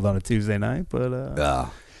not held on a Tuesday night,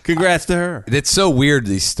 but congrats to her. It's so weird,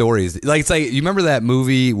 these stories. Like, it's like, you remember that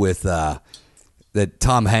movie with that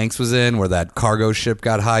Tom Hanks was in where that cargo ship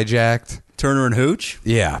got hijacked? Turner and Hooch?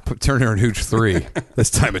 Yeah, Turner and Hooch 3. This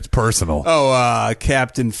time it's personal. Oh,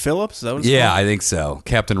 Captain Phillips? Is that what it's called? I think so.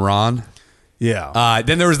 Captain Ron. Yeah.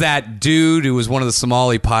 Then there was that dude who was one of the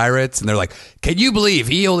Somali pirates, and they're like, can you believe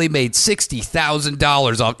he only made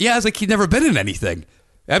 $60,000 off? Yeah, it's like he'd never been in anything.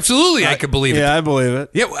 Absolutely, I could believe it. Yeah, I believe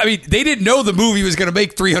it. Yeah, I mean, they didn't know the movie was going to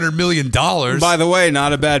make $300 million. By the way,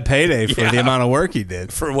 not a bad payday for the amount of work he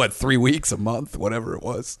did. For what, 3 weeks, a month, whatever it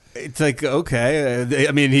was. It's like, okay.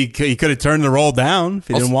 I mean, he could have turned the role down if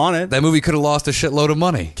he didn't want it. That movie could have lost a shitload of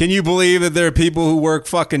money. Can you believe that there are people who work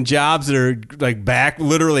fucking jobs that are like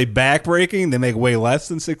literally backbreaking? They make way less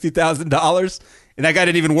than $60,000. And that guy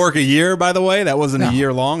didn't even work a year, by the way. That wasn't a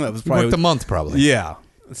year long. That was probably worked a month, probably. Yeah.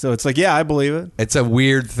 So it's like, yeah, I believe it. It's a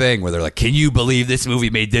weird thing where they're like, can you believe this movie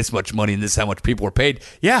made this much money and this is how much people were paid?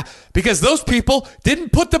 Yeah, because those people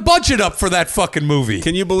didn't put the budget up for that fucking movie.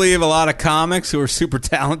 Can you believe a lot of comics who are super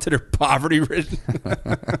talented are poverty-ridden?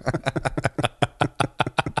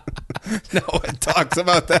 No one talks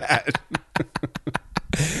about that.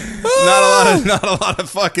 Not a lot of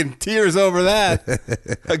fucking tears over that.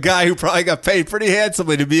 A guy who probably got paid pretty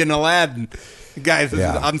handsomely to be in Aladdin. Guys,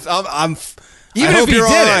 I hope you're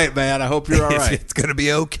all right, man. I hope you're all right. It's gonna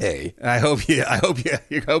be okay. I hope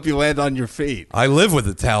you land on your feet. I live with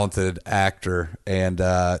a talented actor, and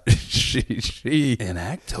she an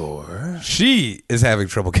actor. She is having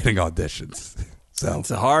trouble getting auditions. So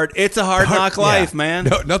it's a hard knock life, man.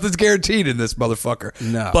 No, nothing's guaranteed in this motherfucker.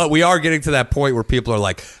 No, but we are getting to that point where people are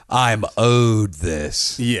like, "I'm owed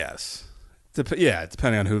this." Yes,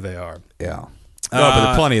 depending on who they are. Yeah. No, but there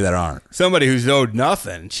are plenty that aren't. Somebody who's owed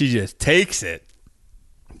nothing, she just takes it.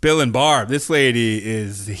 Bill and Barb, this lady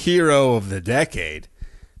is the hero of the decade.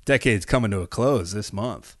 Decade's coming to a close this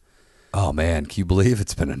month. Oh, man, can you believe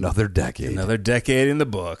it's been another decade? Another decade in the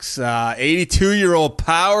books. 82-year-old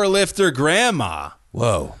power lifter grandma.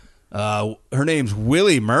 Whoa. Her name's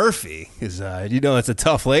Willie Murphy. That's a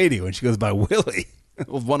tough lady when she goes by Willie.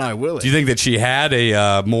 One-Eye Willie. Do you think that she had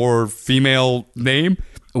a more female name?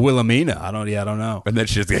 Wilhelmina. I don't know. And then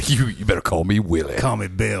she's like, you better call me Willie. Call me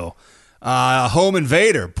Bill. A home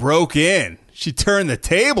invader broke in. She turned the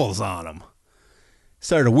tables on him.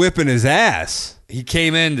 Started whipping his ass. He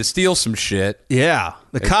came in to steal some shit. Yeah.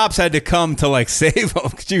 The cops had to come to save him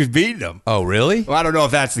because she was beating him. Oh, really? Well, I don't know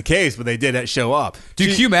if that's the case, but they did show up. Dude,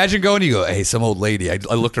 can you imagine going, you go, hey, some old lady. I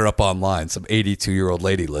looked her up online. Some 82-year-old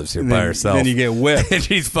lady lives here by herself. Then you get whipped. And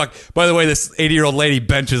she's fucked. By the way, this 80-year-old lady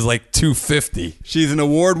benches 250. She's an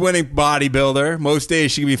award-winning bodybuilder. Most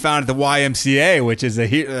days she can be found at the YMCA, which is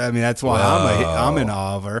that's why I'm in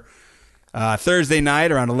awe of her. Thursday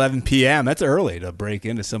night around 11 p.m. That's early to break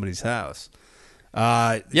into somebody's house.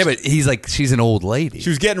 But she's an old lady. She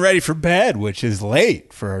was getting ready for bed, which is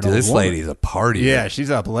late for an old this woman. lady's a party. Yeah,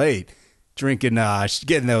 she's up late. Drinking, she's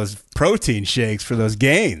getting those protein shakes for those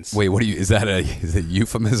gains. Wait, is that a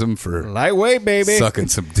euphemism for lightweight, baby? Sucking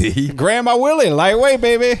some D? Grandma Willie, lightweight,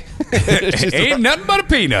 baby. Ain't nothing but a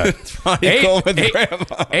peanut.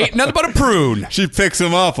 Ain't nothing but a prune. She picks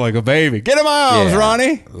him up like a baby. Get in my arms,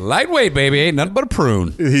 Ronnie. Lightweight, baby. Ain't nothing but a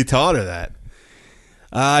prune. He taught her that.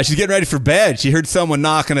 She's getting ready for bed. She heard someone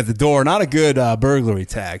knocking at the door. Not a good burglary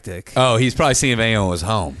tactic. Oh, he's probably seeing if anyone was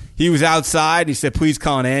home. He was outside. He said, please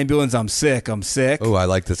call an ambulance. I'm sick. Oh, I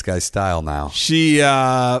like this guy's style now. She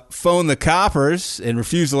phoned the coppers and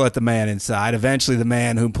refused to let the man inside. Eventually, the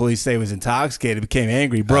man, whom police say was intoxicated, became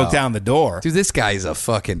angry, broke down the door. Dude, this guy's a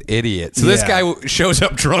fucking idiot. So this guy shows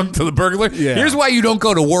up drunk to the burglar? Yeah. Here's why you don't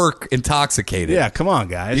go to work intoxicated. Yeah, come on,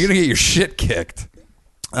 guys. You're going to get your shit kicked.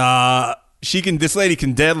 This lady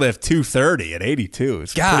can deadlift 230 at 82.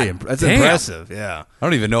 It's that's impressive. Yeah. I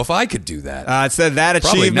don't even know if I could do that. It said that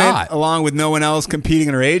Probably achievement, not. along with no one else competing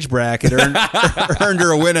in her age bracket, earned her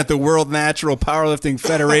a win at the World Natural Powerlifting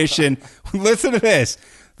Federation. Listen to this.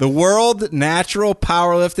 The World Natural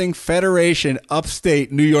Powerlifting Federation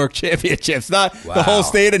Upstate New York Championships. Not the whole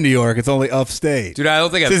state of New York. It's only upstate. Dude, I don't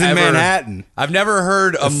think This is in Manhattan. I've never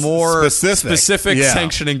heard a more specific Yeah.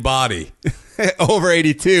 sanctioning body. over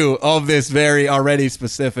 82 of this very already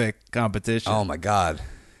specific competition. Oh my God.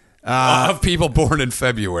 Of people born in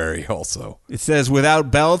February, also. It says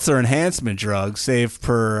without belts or enhancement drugs, save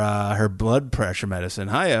per her blood pressure medicine.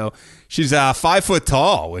 Hi-yo. She's 5 foot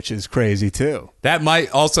tall, which is crazy too. That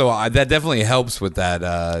might also that definitely helps with that.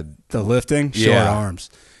 The lifting, short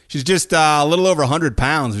arms. She's just a little over 100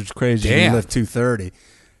 pounds, which is crazy. She can lift 230.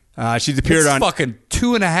 She's appeared on fucking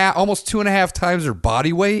 2.5, almost 2.5 times her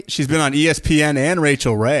body weight. She's been on ESPN and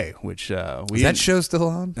Rachel Ray, which is that show still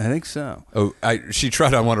on? I think so. Oh, she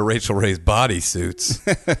tried on one of Rachel Ray's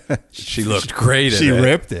bodysuits. She looked great. She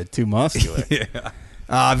ripped it. Too muscular. Yeah.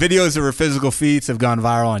 Videos of her physical feats have gone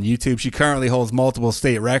viral on YouTube. She currently holds multiple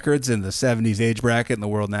state records in the 70s age bracket in the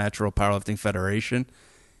World Natural Powerlifting Federation.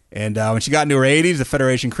 And when she got into her 80s, the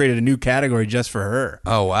Federation created a new category just for her.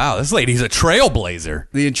 Oh, wow. This lady's a trailblazer.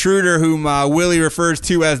 The intruder, whom Willie refers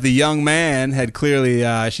to as the young man, had clearly,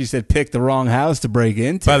 she said, picked the wrong house to break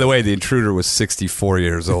into. By the way, the intruder was 64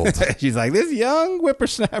 years old. She's like, this young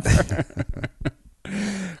whippersnapper.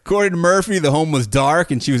 According to Murphy, the home was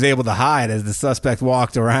dark, and she was able to hide as the suspect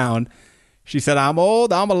walked around. She said, I'm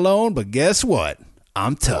old, I'm alone, but guess what?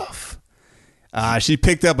 I'm tough. She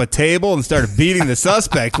picked up a table and started beating the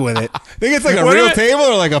suspect with it. Think it's like a real table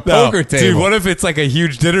or like a poker table? Dude, what if it's like a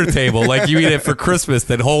huge dinner table, like you eat it for Christmas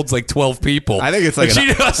that holds like 12 people? I think it's like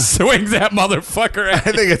she just swings that motherfucker at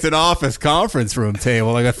I think it's an office conference room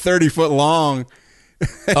table, like a 30-foot long.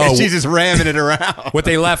 Oh, she's just ramming it around. What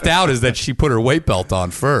they left out is that she put her weight belt on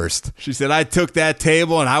first. She said, I took that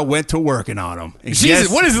table and I went to working on them. Jesus,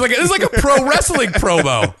 what is it? It's like a pro wrestling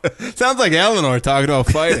promo. Sounds like Eleanor talking about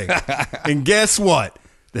fighting. And guess what?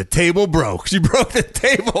 The table broke. She broke the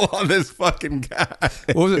table on this fucking guy.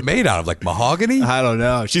 What was it made out of? Like mahogany? I don't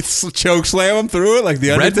know. She choke slammed him through it like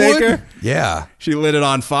the Undertaker. Redwood? Yeah. She lit it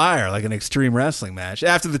on fire like an extreme wrestling match.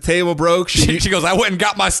 After the table broke, she goes, I went and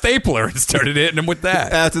got my stapler and started hitting him with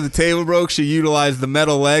that. After the table broke, she utilized the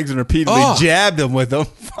metal legs and repeatedly jabbed him with them.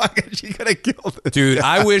 Fucking, she could have killed this Dude,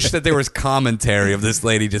 guy. I wish that there was commentary of this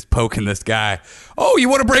lady just poking this guy. Oh, you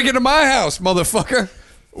want to break into my house, motherfucker?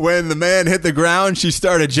 When the man hit the ground, she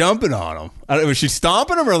started jumping on him. Was she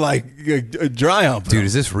stomping him or like dry humping Dude, him?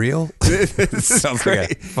 is this real? This sounds great.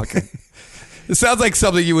 like a fucking... It sounds like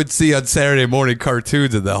something you would see on Saturday morning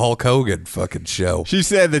cartoons in the Hulk Hogan fucking show. She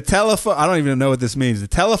said the telephone, I don't even know what this means. The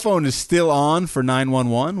telephone is still on for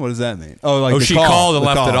 911? What does that mean? Oh, like she called and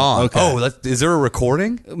left it on. Okay. Oh, is there a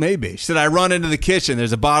recording? Maybe. She said, I run into the kitchen.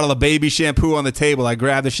 There's a bottle of baby shampoo on the table. I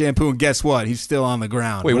grab the shampoo and guess what? He's still on the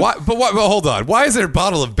ground. Wait, why? But hold on. Why is there a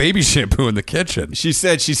bottle of baby shampoo in the kitchen? She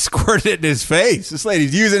said she squirted it in his face. This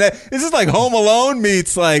lady's using it. This is like Home Alone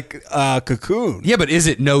meets like Cocoon. Yeah, but is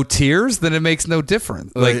it no tears? Then it makes no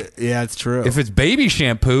difference. Like, yeah, it's true. If it's baby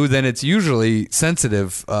shampoo, then it's usually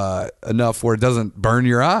sensitive enough where it doesn't burn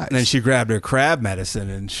your eyes. And then she grabbed her crab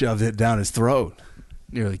medicine and shoved it down his throat.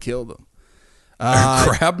 Nearly killed him.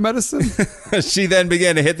 Crab medicine? She then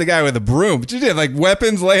began to hit the guy with a broom. She did like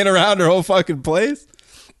weapons laying around her whole fucking place.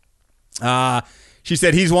 She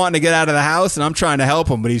said he's wanting to get out of the house and I'm trying to help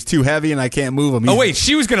him, but he's too heavy and I can't move him. Oh, wait,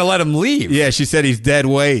 she was going to let him leave. Yeah, she said he's dead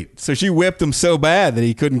weight. So she whipped him so bad that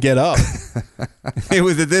he couldn't get up. It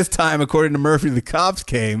was at this time, according to Murphy, the cops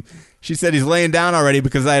came. She said he's laying down already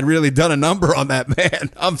because I had really done a number on that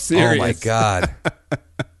man. I'm serious. Oh, my God.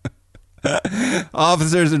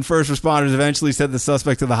 Officers and first responders eventually sent the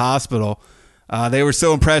suspect to the hospital. They were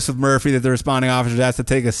so impressed with Murphy that the responding officers asked to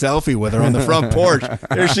take a selfie with her on the front porch.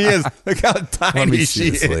 There she is. Look how tiny she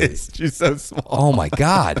is. She's so small. Oh, my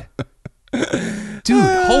God. Dude,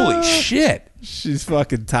 holy shit. She's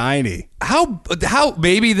fucking tiny. How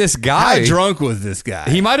maybe this guy... How drunk was this guy?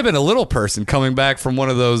 He might have been a little person coming back from one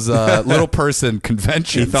of those little person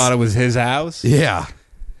conventions. He thought it was his house? Yeah.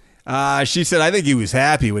 She said, I think he was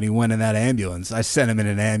happy when he went in that ambulance. I sent him in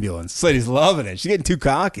an ambulance. This lady's loving it. She's getting too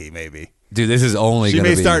cocky, maybe. Dude, this is only going to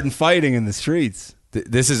be... She may start fighting in the streets.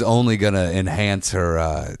 This is only going to enhance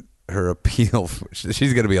her appeal.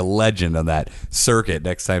 She's going to be a legend on that circuit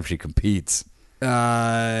next time she competes.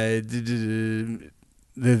 The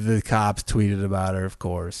cops tweeted about her, of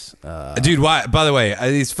course. Dude, why? By the way,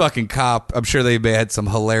 these fucking cop, I'm sure they may had some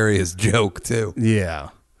hilarious joke, too.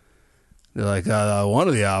 Yeah. They're like, one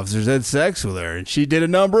of the officers had sex with her, and she did a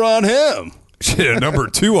number on him. She did a number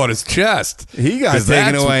 2 on his chest. He got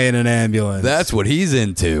taken away in an ambulance. That's what he's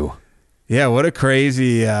into. Yeah, what a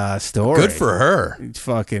crazy story. Good for her.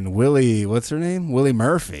 Fucking Willie, what's her name? Willie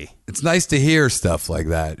Murphy. It's nice to hear stuff like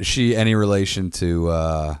that. Is she any relation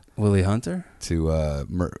to... Willie Hunter? To,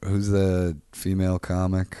 who's the female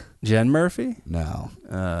comic? Jen Murphy? No.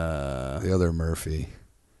 The other Murphy.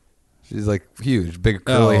 She's like huge, big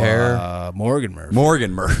curly hair. Morgan Murphy.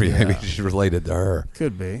 Morgan Murphy. Maybe she's related to her.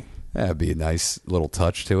 Could be. That'd be a nice little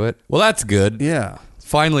touch to it. Well, that's good. Yeah.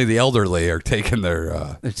 Finally, the elderly are taking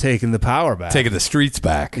their They're taking the power back. taking the streets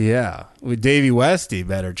back. Yeah. With Davey West, he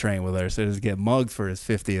better train with her so he doesn't get mugged for his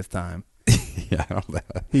 50th time. Yeah, I don't know.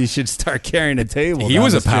 He should start carrying a table. He down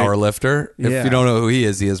was the a street. power lifter. If Yeah. you don't know who he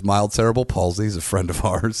has mild cerebral palsy. He's a friend of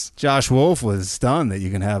ours. Josh Wolf was stunned that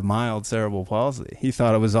you can have mild cerebral palsy. He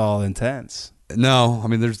thought it was all intense. No, I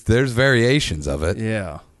mean there's variations of it.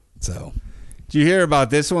 Yeah. So, Did you hear about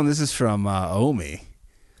this one? This is from Omi.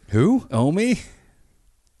 who? Omi?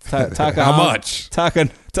 How much?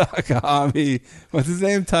 Takahami. What's his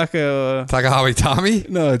name? Takahami Tommy?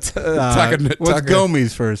 No, what's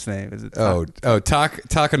Gomi's first name? Is it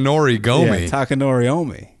Takanori Gomi. Yeah, Takanori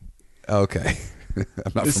Omi. Okay. I'm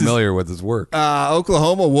not This familiar with his work.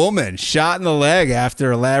 Oklahoma woman shot in the leg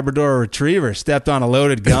after a Labrador retriever stepped on a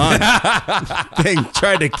loaded gun. Thing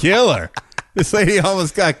tried to kill her. This lady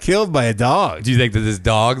almost got killed by a dog. Do you think that this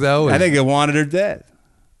dog, though? I think it wanted her dead.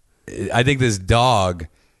 I think this dog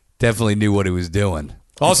definitely knew what he was doing.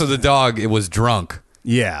 Also, the dog, it was drunk.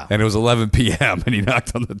 Yeah. And it was 11 p.m. and he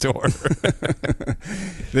knocked on the door.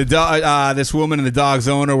 The dog, this woman and the dog's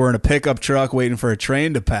owner were in a pickup truck waiting for a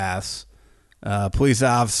train to pass. Police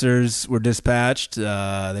officers were dispatched.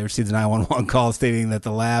 They received a 911 call stating that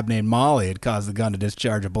the lab named Molly had caused the gun to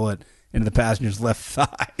discharge a bullet into the passenger's left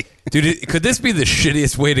thigh. Dude, could this be the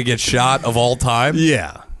shittiest way to get shot of all time?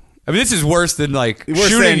 Yeah. I mean, this is worse than Worse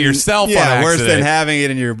shooting than- yourself on Yeah, accident. worse than having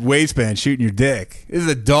it in your waistband, shooting your dick. This is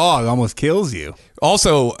a dog, almost kills you.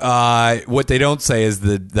 Also, what they don't say is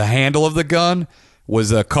the handle of the gun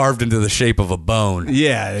was carved into the shape of a bone.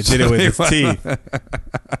 Yeah, it did it with its teeth.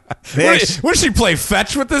 What did she play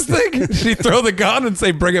fetch with this thing? Did she throw the gun and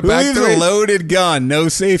say, bring it Who back leaves to me? a loaded gun, no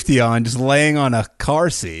safety on, just laying on a car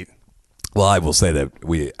seat? Well, I will say that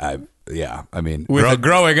I mean, With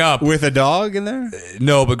growing up, With a dog in there?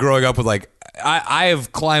 no, but growing up with I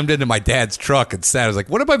have climbed into my dad's truck and sat. I was like,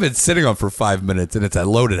 what have I been sitting on for 5 minutes? And it's a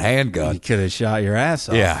loaded You handgun. could have shot your ass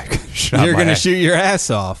off. Yeah, You're going to shoot your ass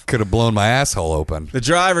off. Could have blown my asshole open. The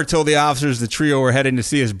driver told the officers the trio were heading to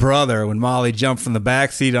see his brother when Molly jumped from the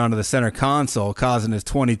back seat onto the center console, causing his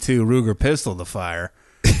 .22 Ruger pistol to fire.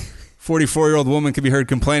 44-year-old woman could be heard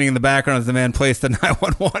complaining in the background as the man placed the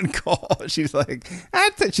 911 call. She's like,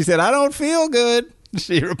 she said, I don't feel good.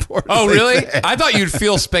 She reported. Oh, really? I thought you'd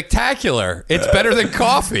feel spectacular. It's better than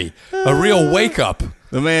coffee. A real wake up.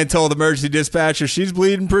 The man told the emergency dispatcher, she's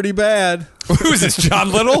bleeding pretty bad. Who's this,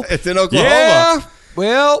 John Little? It's in Oklahoma. Yeah.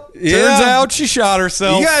 Well, turns out she shot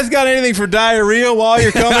herself. You guys got anything for diarrhea while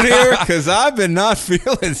you're coming here? Because I've been not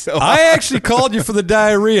feeling so hot. I actually called you for the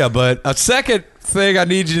diarrhea, but a second thing I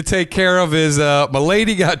need you to take care of is my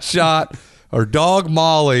lady got shot. Her dog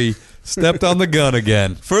Molly stepped on the gun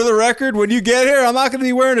again. For the record, when you get here, I'm not going to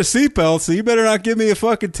be wearing a seatbelt, so you better not give me a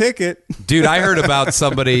fucking ticket. Dude, I heard about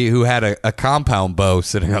somebody who had a compound bow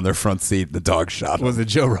sitting on their front seat. The dog shot him. Was it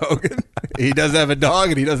Joe Rogan? He does have a dog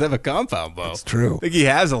and he does have a compound bow. That's true. I think he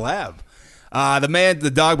has a lab.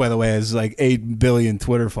 The dog, by the way, has like 8 billion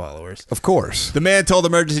Twitter followers. Of course. The man told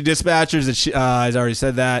emergency dispatchers that he's already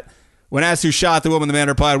said that. When asked who shot the woman, the man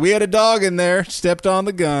replied, "We had a dog in there, stepped on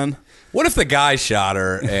the gun." What if the guy shot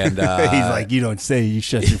her and He's like, "You don't say, you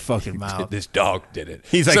shut your fucking mouth." this dog did it?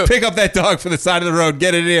 He's like, pick up that dog from the side of the road,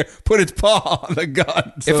 get it in here, put its paw on the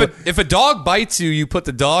gun. So if a dog bites you, you put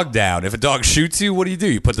the dog down. If a dog shoots you, what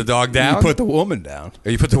do? You put the dog down? you put the woman down.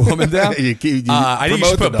 Or you put the woman down? You I think you promote should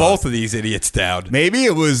the put dog. both of these idiots down. Maybe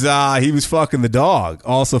it was he was fucking the dog,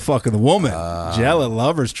 also fucking the woman. Jealous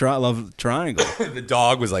lovers love triangle. The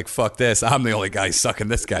dog was like, fuck this. I'm the only guy sucking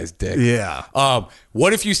this guy's dick. Yeah.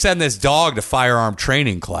 What if you send this dog to firearm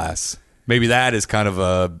training class? Maybe that is kind of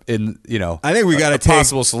I think we got a to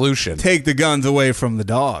possible solution. take the guns away from the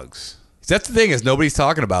dogs. That's the thing is nobody's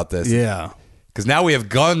talking about this. Yeah. Because now we have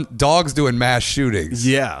dogs doing mass shootings.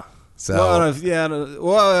 Yeah. So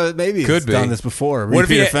maybe could it's be done this before. What if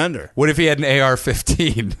Repeat he offender. What if he had an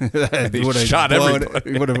AR-15? He Would've shot blown-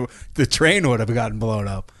 everybody. the train would have gotten blown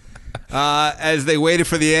up. As they waited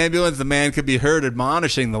for the ambulance, the man could be heard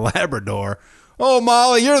admonishing the Labrador. "Oh,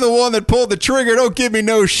 Molly, you're the one that pulled the trigger. Don't give me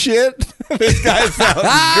no shit." This guy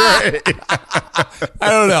sounds great. I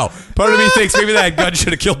don't know. Part of me thinks maybe that gun should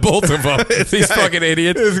have killed both of them. These fucking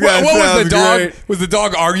idiots. this guy What was sounds the dog? great. Was the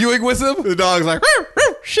dog arguing with him? The dog's like, "Roo,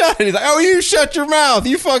 roo, shut it." He's like, "Oh, you shut your mouth.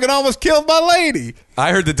 You fucking almost killed my lady."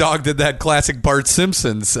 I heard the dog did that classic Bart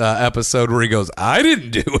Simpson's episode where he goes, "I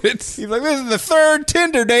didn't do it." He's like, "This is the third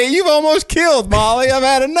Tinder date you've almost killed, Molly. I've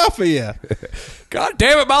had enough of you." God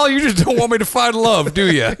damn it, Molly, you just don't want me to find love,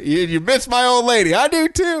 do you? You miss my old lady. I do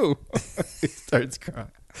too. He starts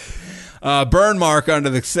crying. Burn mark under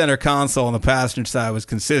the center console on the passenger side was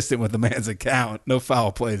consistent with the man's account. No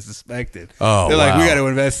foul play is suspected. Oh, They're like, wow. we got to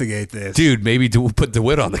investigate this. Dude, maybe put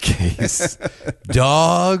DeWitt on the case.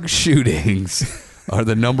 Dog shootings are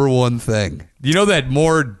the number one thing. You know that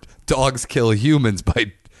more dogs kill humans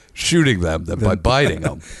by shooting them than by biting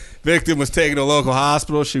them. Victim was taken to a local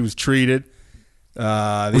hospital. She was treated.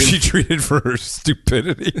 Was she treated for her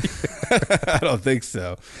stupidity? I don't think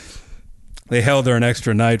so. They held her an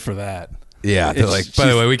extra night for that. Yeah, they're like, by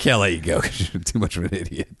the way, we can't let you go because you're too much of an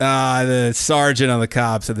idiot. The sergeant on the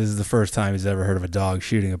cop said this is the first time he's ever heard of a dog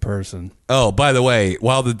shooting a person. Oh, by the way,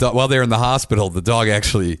 while they're in the hospital, the dog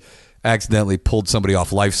actually accidentally pulled somebody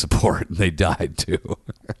off life support and they died too.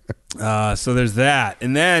 So there's that.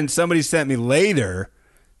 And then somebody sent me later,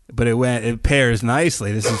 but it pairs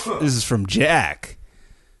nicely. This is from Jack.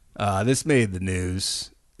 This made the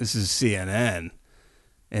news. This is CNN.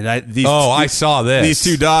 And I saw this. These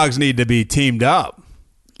two dogs need to be teamed up.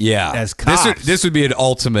 Yeah, as cops. This would be an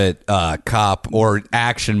ultimate cop or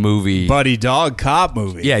action movie, buddy dog cop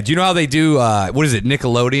movie. Yeah, do you know how they do? What is it,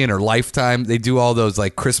 Nickelodeon or Lifetime? They do all those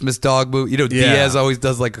like Christmas dog movies. You know, Diaz always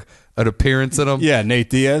does like an appearance in them. Yeah, Nate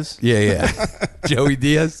Diaz. Yeah, Joey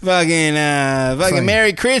Diaz. Fucking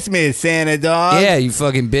Merry Christmas, Santa dog. Yeah, you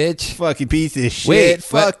fucking bitch. Fucking piece of shit. Wait,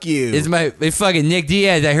 fuck you. It's fucking Nick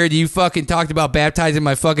Diaz. I heard you fucking talked about baptizing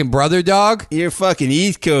my fucking brother, dog. You're fucking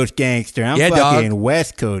East Coast gangster. I'm fucking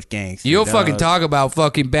West Coast gangster. You don't fucking talk about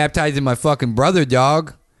fucking baptizing my fucking brother,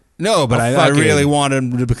 dog. No, but I really want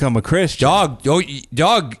him to become a Christian.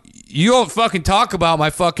 Dog, you don't fucking talk about my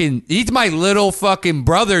fucking... He's my little fucking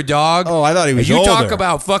brother, dog. Oh, I thought he was older. You talk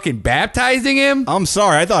about fucking baptizing him? I'm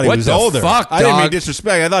sorry. I thought he was older. Fuck, dog? I didn't mean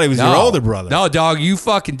disrespect. I thought he was your older brother. No, dog, you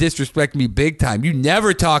fucking disrespect me big time. You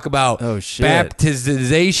never talk about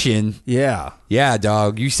baptization. Yeah. Yeah,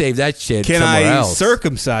 dog. You save that shit Can somewhere else.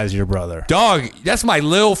 Circumcise your brother? Dog, that's my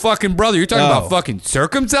little fucking brother. You're talking about fucking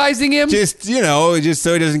circumcising him? Just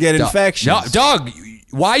so he doesn't get infections. No, dog,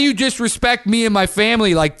 why you disrespect me and my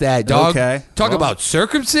family like that, dog? Okay. Talk about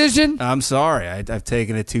circumcision? I'm sorry. I've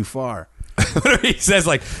taken it too far. He says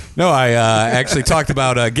like, no, I actually talked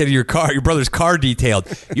about getting your brother's car detailed.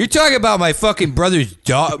 You're talking about my fucking brother's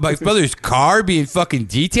car being fucking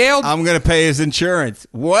detailed? I'm going to pay his insurance.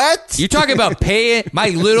 What? You're talking about paying my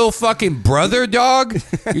little fucking brother, dog?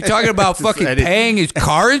 You're talking about fucking paying his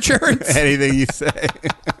car insurance? Anything you say.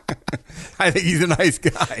 I think he's a nice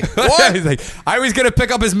guy. What? He's like, I was going to pick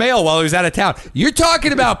up his mail while he was out of town. You're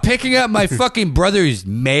talking about picking up my fucking brother's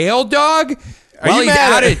mail, dog? While he's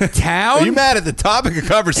out of town? Are you mad at the topic of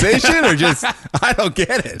conversation or just, I don't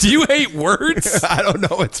get it. Do you hate words? I don't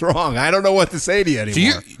know what's wrong. I don't know what to say to you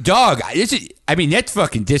anymore. Dog, that's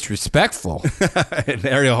fucking disrespectful. And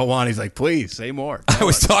Ariel Hawani's like, please, say more. I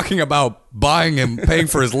was talking about buying him, paying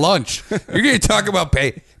for his lunch. You're going to talk about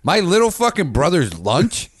my little fucking brother's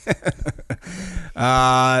lunch?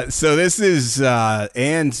 So this is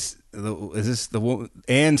Anne's... Is this the woman,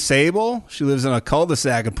 Ann Sable? She lives in a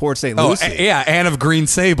cul-de-sac in Port St. Lucie. Oh, yeah, Anne of Green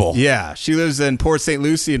Sable. Yeah, she lives in Port St.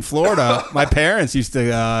 Lucie in Florida. My parents used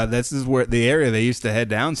to, this is where the area they used to head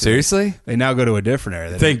down to. Seriously? They now go to a different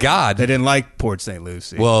area. Thank God. They didn't like Port St.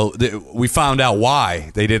 Lucie. Well, we found out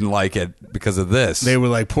why they didn't like it because of this. They were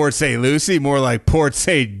like Port St. Lucie, more like Port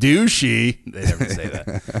St. Douchey. They never say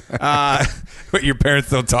that. But your parents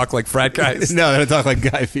don't talk like frat guys? No, they don't talk like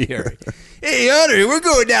Guy Fieri. Hey, Hunter, we're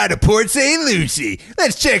going down to Port St. Lucie.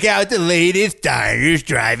 Let's check out the latest diners,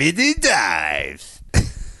 drive-ins, and dives.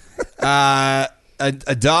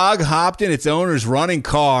 A dog hopped in its owner's running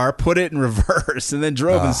car, put it in reverse, and then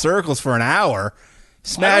drove in circles for an hour.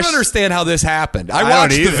 I don't understand how this happened. I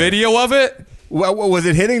watched the video of it. Well, was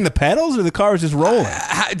it hitting the pedals or the car was just rolling?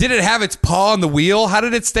 Did it have its paw on the wheel? How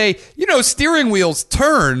did it stay? You know, steering wheels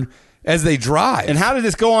turn as they drive. And how did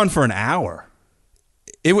this go on for an hour?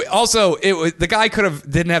 The guy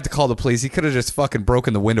didn't have to call the police. He could have just fucking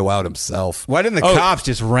broken the window out himself. Why didn't the cops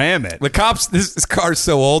just ram it? The cops, this car's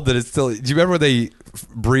so old that it's still. Do you remember they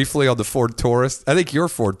briefly on the Ford Taurus? I think your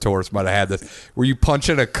Ford Taurus might have had this, where you punch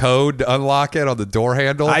in a code to unlock it on the door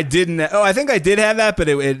handle. I didn't. Oh, I think I did have that, but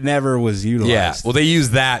it never was utilized. Yeah. Well, they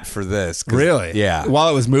used that for this. Really? Yeah. While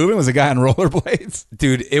it was moving, was a guy on rollerblades?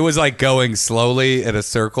 Dude, it was like going slowly in a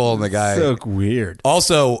circle, and the guy. So weird.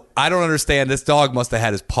 Also, I don't understand. This dog must have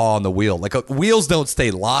had his paw on the wheel. Like wheels don't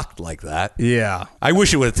stay locked like that. Yeah. I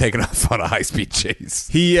wish it would have taken off on a high-speed chase.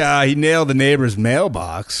 He nailed the neighbor's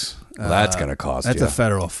mailbox. Well, that's going to cost That's you. a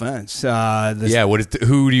federal offense.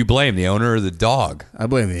 Who do you blame, the owner or the dog? I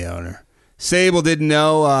blame the owner. Sable didn't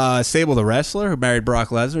know, Sable the wrestler who married Brock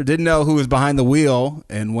Lesnar, didn't know who was behind the wheel.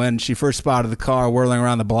 And when she first spotted the car whirling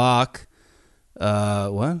around the block, what? I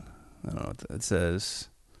don't know what it says.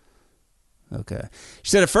 Okay. She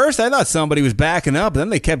said, at first I thought somebody was backing up, but then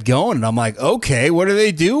they kept going. And I'm like, okay, what are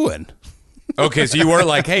they doing? Okay, so you weren't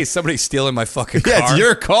like, hey, somebody's stealing my fucking car. Yeah, it's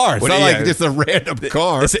your car. It's What not do you- like just a random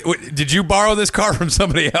car. Did you borrow this car from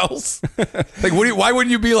somebody else? Like, why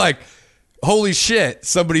wouldn't you be like, holy shit,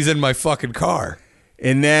 somebody's in my fucking car?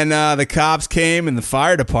 And then the cops came and the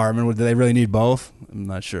fire department. Do they really need both? I'm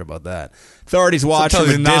not sure about that. Authorities watched from a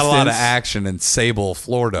There's not distance. a lot of action in Sable,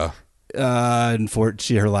 Florida. In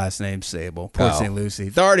her last name's Sable. Port Oh. St. Lucie.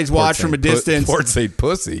 Authorities watched from a distance Port St.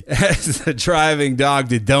 Pussy. as the driving dog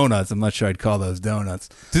did donuts. I'm not sure I'd call those donuts.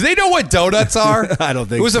 Do they know what donuts are? I don't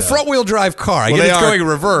think It was a so. front-wheel drive car. I Well, get they it's are- going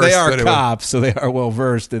reverse. They are but it cops, so they are well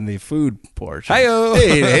versed in the food portion. Hi-yo.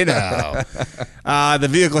 Hey, now. The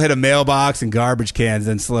vehicle hit a mailbox and garbage cans,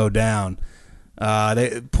 then slowed down.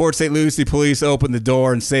 Port St. Lucie police opened the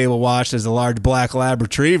door and Sable watched as a large black lab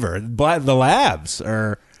retriever. The labs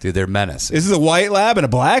are. Dude, they're menace. This is a white lab and a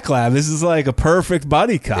black lab. This is like a perfect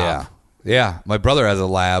buddy cop. Yeah. Yeah. My brother has a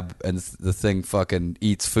lab, and the thing fucking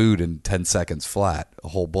eats food in 10 seconds flat, a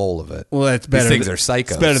whole bowl of it. Well, that's better. These things than- are psychos.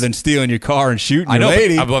 It's better than stealing your car and shooting I know, your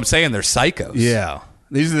lady. but I'm saying they're psychos. Yeah.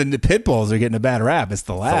 These are the pit bulls are getting a bad rap. It's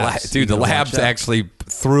the labs. Dude, the You gotta labs watch out. actually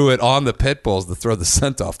threw it on the pit bulls to throw the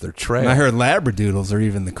scent off their trail. And I heard labradoodles are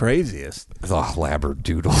even the craziest. Oh,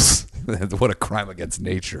 labradoodles. What a crime against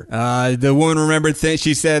nature. The woman remembered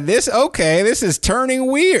she said, this is turning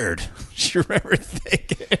weird. She remembered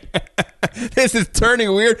thinking, this is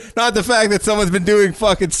turning weird. Not the fact that someone's been doing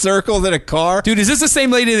fucking circles in a car. Dude, is this the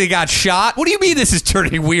same lady that got shot? What do you mean this is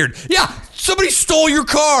turning weird? Yeah, somebody stole your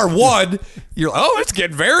car. One, you're it's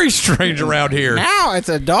getting very strange around here. Now it's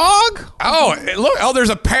a dog? Oh, look, there's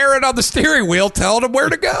a parrot on the steering wheel telling him where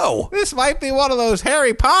to go. This might be one of those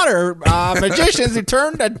Harry Potter magicians who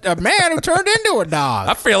turned a man who turned into a dog.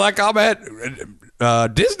 I feel like I'm at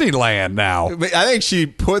Disneyland now. But I think she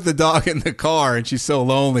put the dog in the car and she's so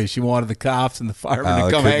lonely she wanted the cops and the firemen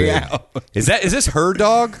to come hang out. Is this her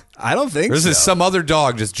dog? I don't think Or is so. this some other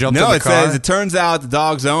dog just jumped No, in the it car? says it turns out the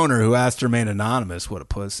dog's owner, who asked to remain anonymous, what a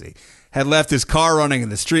pussy, had left his car running in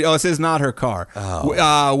the street. Oh, it says not her car.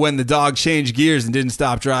 When the dog changed gears and didn't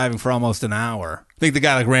stop driving for almost an hour. I think the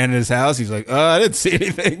guy ran in his house. He's like, I didn't see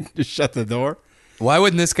anything. Just shut the door. Why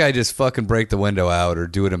wouldn't this guy just fucking break the window out or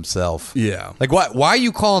do it himself? Yeah. Like, why are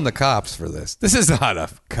you calling the cops for this? This is not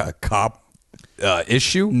a cop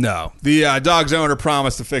issue. No. The dog's owner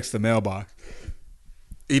promised to fix the mailbox.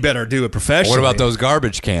 He better do it professionally. What about those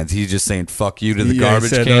garbage cans? He's just saying "fuck you" to the Yeah, he garbage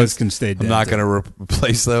said cans. those can stay I'm not dented. going to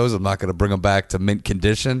replace those. I'm not going to bring them back to mint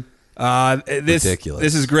condition. Ridiculous.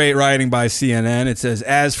 This is great writing by CNN. It says,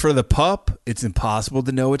 as for the pup, it's impossible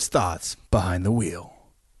to know its thoughts behind the wheel.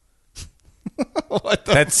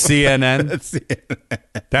 That's CNN.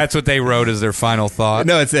 That's what they wrote as their final thought.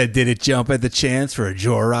 No, it said, did it jump at the chance for a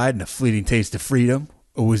joyride and a fleeting taste of freedom?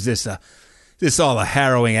 Or was this all a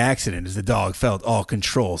harrowing accident as the dog felt all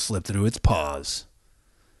control slip through its paws?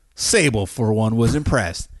 Sable, for one, was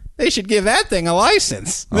impressed. They should give that thing a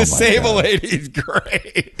license. Oh This my Sable God. lady's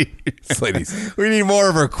great. This lady's- We need more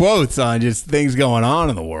of her quotes on just things going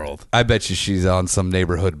on in the world. I bet you she's on some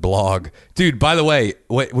neighborhood blog, dude. By the way,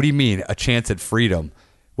 what do you mean a chance at freedom?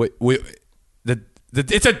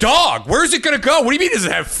 It's a dog. Where's it going to go? What do you mean? Does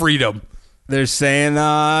it have freedom? They're saying,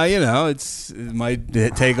 it might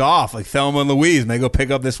take off. Like Thelma and Louise may go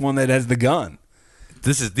pick up this one that has the gun.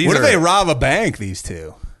 These What are if they rob a bank, these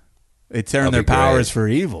two? They turn That'd their be great. powers for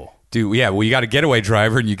evil. dude. Yeah, well, you got a getaway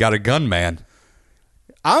driver and you got a gunman.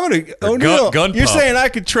 I'm going to... Or O'Neill, gun you're pup. saying I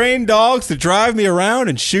could train dogs to drive me around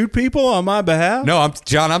and shoot people on my behalf? No,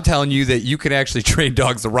 John. I'm telling you that you can actually train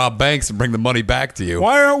dogs to rob banks and bring the money back to you.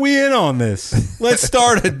 Why aren't we in on this? Let's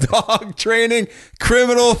start a dog training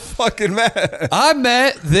criminal fucking man. I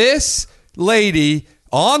met this lady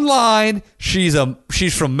online. She's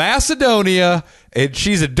from Macedonia and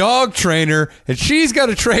she's a dog trainer and she's got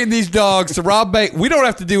to train these dogs to rob bank. We don't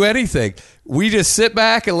have to do anything. We just sit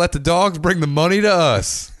back and let the dogs bring the money to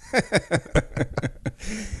us.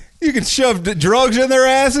 You can shove drugs in their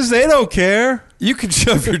asses. They don't care. You can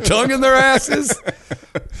shove your tongue in their asses.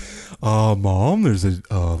 Mom, there's a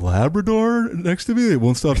Labrador next to me. They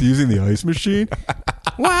won't stop using the ice machine.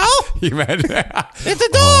 Well, You imagine? it's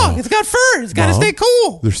a dog. It's got fur. It's got to Mom? stay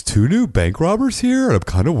cool. There's 2 new bank robbers here, and I'm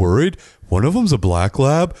kind of worried. One of them's a black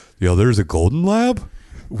lab, the other is a golden lab.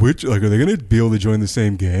 Which, are they going to be able to join the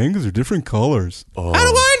same gang? Because they're different colors. How do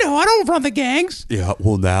I know? I don't run the gangs. Yeah,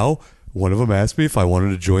 well, now one of them asked me if I wanted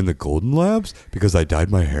to join the Golden Labs because I dyed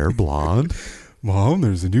my hair blonde. Mom,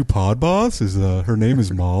 there's a new pod boss. Her name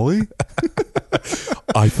is Molly.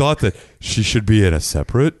 I thought that she should be in a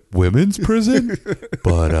separate women's prison,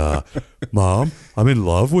 but Mom, I'm in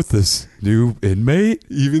love with this new inmate.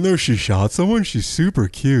 Even though she shot someone, she's super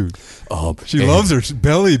cute. She loves her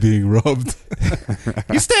belly being rubbed.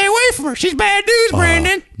 You stay away from her. She's bad news,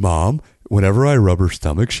 Brandon. Mom, whenever I rub her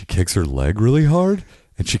stomach, she kicks her leg really hard,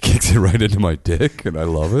 and she kicks it right into my dick, and I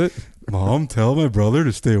love it. Mom, tell my brother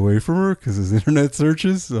to stay away from her because his internet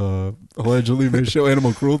searches allegedly may show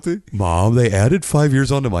animal cruelty. Mom, they added 5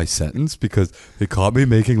 years onto my sentence because they caught me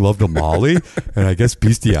making love to Molly, and I guess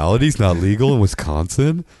bestiality's not legal in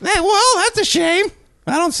Wisconsin. Well, that's a shame.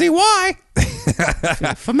 I don't see why.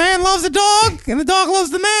 If a man loves a dog and the dog loves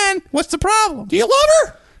the man, what's the problem? Do you love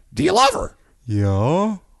her? Do you love her?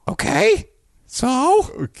 Yeah. Okay. So?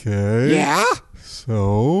 Okay. Yeah?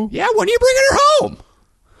 So? Yeah, when are you bringing her home?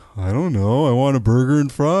 I don't know. I want a burger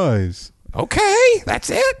and fries. Okay, that's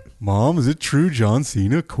it? Mom, is it true John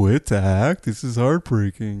Cena quit to act? This is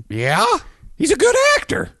heartbreaking. Yeah? He's a good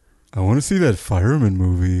actor. I want to see that fireman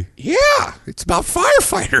movie. Yeah, it's about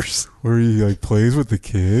firefighters. Where he like plays with the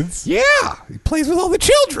kids? Yeah, he plays with all the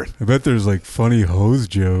children. I bet there's like funny hose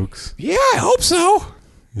jokes. Yeah, I hope so.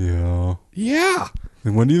 Yeah. Yeah.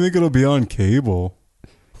 And when do you think it'll be on cable?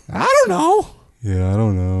 I don't know. Yeah, I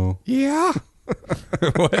don't know. Yeah.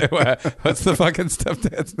 What's the fucking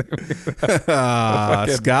stepdad's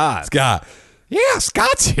name? Scott. Scott. Yeah,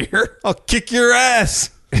 Scott's here. I'll kick your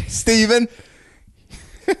ass, Steven.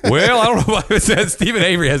 Well, I don't know why it says Stephen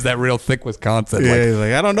Avery has that real thick Wisconsin. Yeah, he's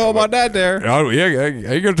like, I don't know about that there. Oh, yeah, I ain't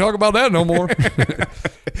going to talk about that no more.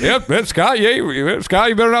 Yep, that's Scott. Yeah, Scott,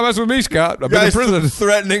 you better not mess with me, Scott. I've been in prison.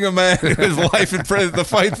 Threatening a man his life in prison. The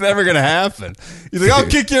fight's never going to happen. He's like, I'll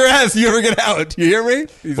kick your ass. You ever get out? You hear me?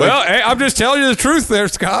 He's well, like, hey, I'm just telling you the truth there,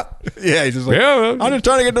 Scott. Yeah, he's just like, Yeah, well, I'm just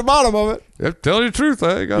trying to get to the bottom of it. Yep, telling you the truth.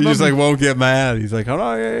 I ain't got He just nothing. like won't get mad. He's like, hold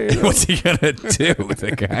on, yeah. What's he going to do?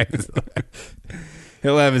 The guy's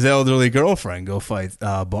He'll have his elderly girlfriend go fight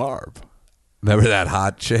Barb. Remember that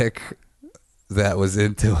hot chick that was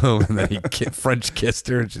into him, and then he French kissed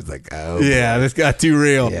her, and she's like, "Oh, Yeah, this got too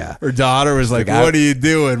real. Yeah. Her daughter was like, Like, what are you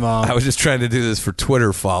doing, Mom? I was just trying to do this for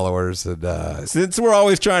Twitter followers." And Since we're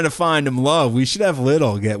always trying to find him love, we should have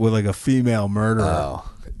Little get with like a female murderer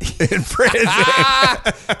in prison.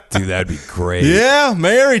 dude, that'd be great. Yeah,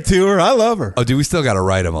 married to her. I love her. Oh, dude, we still got to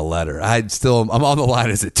write him a letter. I'm on the line.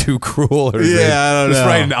 Is it too cruel? Or is Yeah, I don't just know.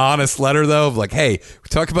 write an honest letter though, of like, hey, we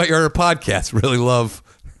talk about your podcast. Really love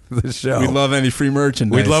the show. We'd love any free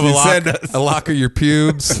merchandise. We'd love Send us- a lock of your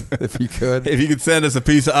pubes if you could. if you could send us a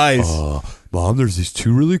piece of ice. Mom, there's these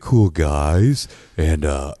two really cool guys, and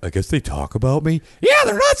I guess they talk about me. Yeah,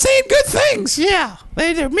 they're not saying good things. Yeah,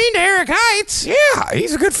 they're mean to Eric Heights. Yeah,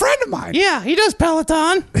 he's a good friend of mine. Yeah, he does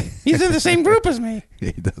Peloton. He's in the same group as me.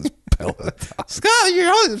 He does Peloton. Scott,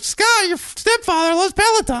 your stepfather loves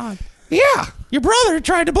Peloton. Yeah. Your brother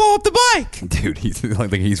tried to blow up the bike. Dude, the only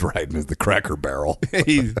thing he's riding is the Cracker Barrel.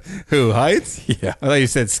 Who, Heights? Yeah. I thought you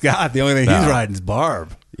said Scott. The only thing he's riding is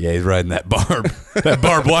Barb. Yeah, he's riding that barbed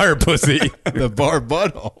wire pussy. The Barb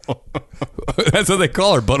butthole. That's what they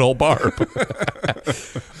call her, Butthole Barb.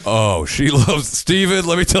 Oh, she loves Steven.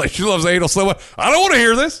 Let me tell you, she loves anal so much. I don't want to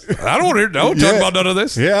hear this. I don't want to hear. Don't talk about none of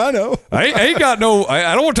this. Yeah, I know. I ain't got no.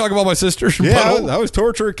 I don't want to talk about my sister's Yeah, butthole. I was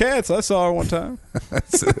torturing cats. I saw her one time.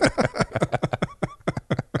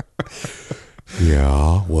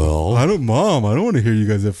 Yeah, well, I don't want to hear you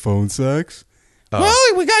guys have phone sex. Well,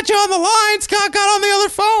 we got you on the line. Scott got on the other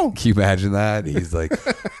phone. Can you imagine that? He's like,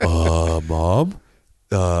 Mom,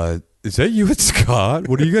 is that you and Scott?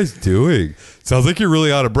 What are you guys doing? Sounds like you're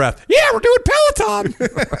really out of breath. yeah, we're doing Peloton.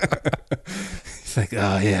 It's like,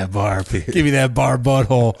 oh, yeah, Barb. Give me that Barb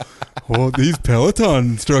butthole. Well, these Peloton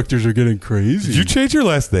instructors are getting crazy. Did you change your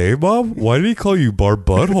last name, Mom? Why did he call you Barb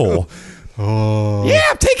Butthole? Oh, Yeah,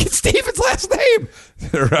 I'm taking Steven's last name.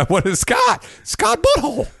 What is Scott? Scott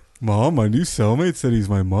Butthole. Mom, my new cellmate said he's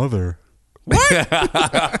my mother.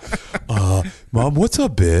 Mom, what's a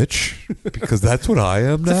bitch? Because that's what I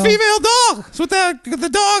am now. Female dog. It's with the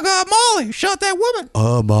dog Molly who shot that woman.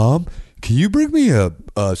 Mom, can you bring me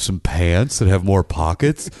some pants that have more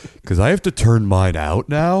pockets? Because I have to turn mine out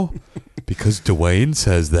now. Because Dwayne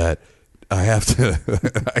says that I have to.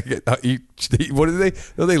 What do they?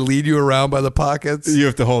 Do they lead you around by the pockets? You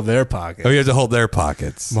have to hold their pocket. Oh, you have to hold their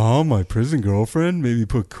pockets. Mom, my prison girlfriend made me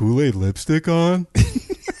put Kool-Aid lipstick on.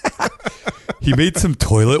 He made some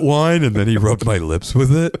toilet wine and then he rubbed my lips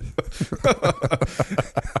with it.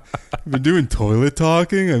 I've been doing toilet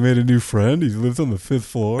talking. I made a new friend. He lives on the 5th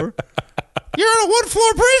floor. You're in a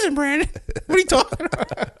one-floor prison, Brandon. What are you talking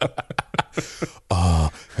about? I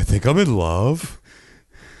think I'm in love.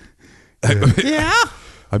 Yeah?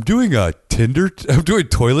 I'm doing Tinder. I'm doing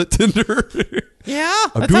toilet Tinder. Yeah?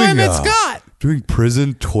 I'm That's how I doing, met Scott. Doing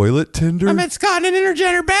prison toilet Tinder. I met Scott in an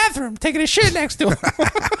intergender bathroom, taking a shit next to him.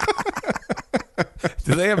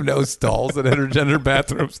 Do they have no stalls in intergender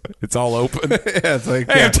bathrooms? It's all open. Yeah, it's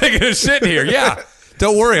like, Hey, I'm taking a shit here. Yeah.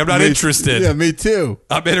 Don't worry, I'm not interested. Yeah, me too.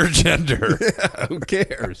 I'm intergender. Who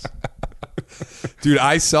cares? Dude,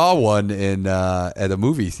 I saw one in at a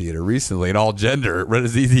movie theater recently, an all gender.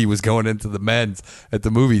 He was going into the men's at the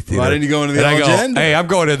movie theater. Why didn't you go into the And I all gender? Hey, I'm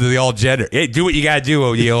going into the all gender. Hey, do what you gotta do,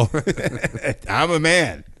 O'Neill. I'm a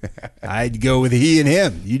man. I'd go with he and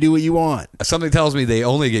him. You do what you want. Something tells me they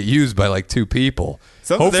only get used by like 2 people.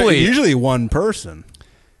 Hopefully, usually one person.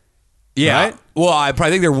 Yeah. Right? Well, I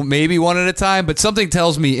probably think they're maybe one at a time, but something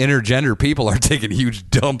tells me intergender people are taking huge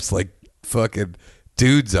dumps like fucking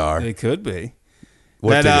dudes are. It could be.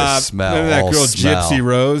 What they smell? Remember that all girl smell. Gypsy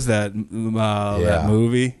Rose, that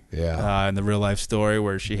movie? Yeah. In the real life story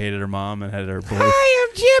where she hated her mom and had her boy. Hi,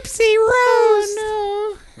 I'm Gypsy Rose.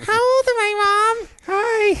 Oh, no. How old am I, Mom?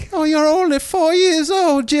 Hi. Oh, you're only 4 years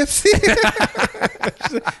old, Gypsy.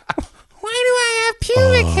 Why do I have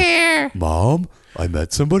pubic hair? Mom, I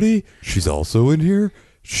met somebody. She's also in here.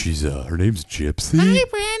 She's her name's Gypsy. Hi,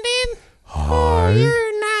 Brandon. Hi. Oh,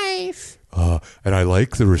 you're nice. And I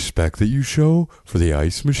like the respect that you show for the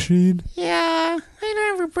ice machine. Yeah, I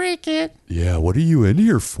don't ever break it. Yeah, what are you in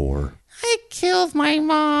here for? I killed my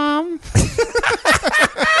mom.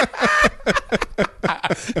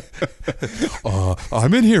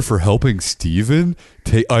 I'm in here for helping Steven.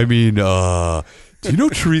 Do you know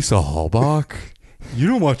Teresa Hallbach? You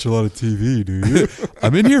don't watch a lot of TV, do you?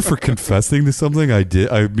 I'm in here for confessing to something I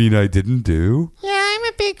didn't do. Yeah, I'm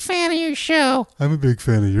a big fan of your show. I'm a big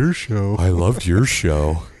fan of your show. I loved your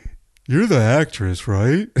show. You're the actress,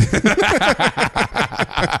 right?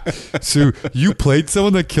 So you played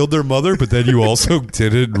someone that killed their mother, but then you also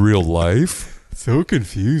did it in real life? So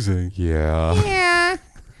confusing. Yeah. Yeah.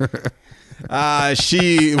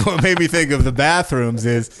 What made me think of the bathrooms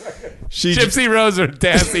is Gypsy Rose or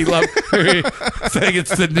Dassy Love saying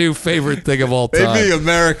it's the new favorite thing of all time. they'd be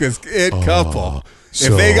America's it couple.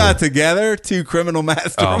 If they got together, 2 criminal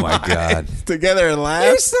masterminds. Oh my God. Together and laugh.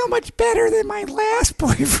 You're so much better than my last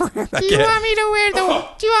boyfriend. Do you want me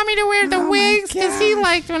to wear the wigs? Because he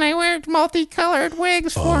liked when I wear multicolored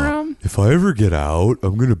wigs for him. If I ever get out,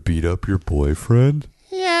 I'm going to beat up your boyfriend.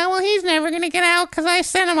 Yeah, well, he's never going to get out because I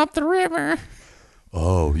sent him up the river.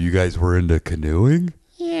 Oh, you guys were into canoeing?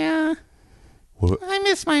 Yeah. What? I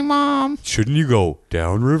miss my mom. Shouldn't you go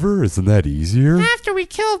downriver? Isn't that easier? After we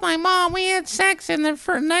killed my mom, we had sex in the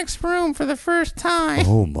next room for the first time.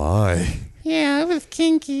 Oh, my. Yeah, it was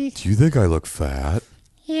kinky. Do you think I look fat?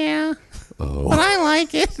 Yeah. Oh, But I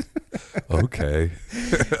like it. okay.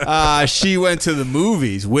 She went to the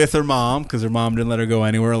movies with her mom because her mom didn't let her go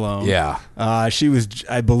anywhere alone. Yeah. She was,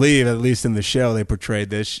 I believe, at least in the show, they portrayed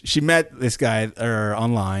this. She met this guy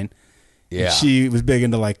online. Yeah. She was big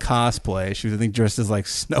into like cosplay. She was, I think, dressed as like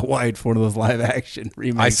Snow White for one of those live action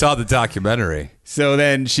remakes. I saw the documentary. So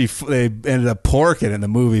then they ended up porking in the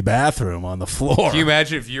movie bathroom on the floor. Can you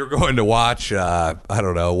imagine if you're going to watch, I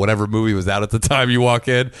don't know, whatever movie was out at the time you walk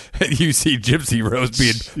in and you see Gypsy Rose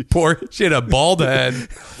being porked? She had a bald head.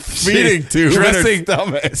 Feeding tube in her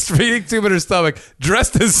stomach. Feeding tube in her stomach.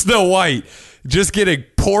 Dressed as Snow White. Just getting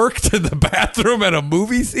porked in the bathroom at a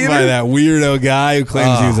movie theater? By that weirdo guy who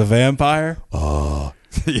claims he was a vampire.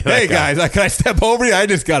 Yeah, Hey, guys, can I step over you? I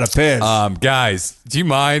just got a piss. Guys, do you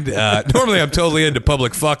mind? Normally I'm totally into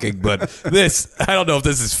public fucking, but this, I don't know if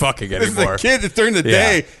this is fucking This is anymore. a kid. It's during the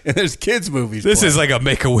day, and there's kids' movies. This playing. is like a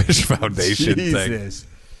Make-A-Wish Foundation thing. Jesus.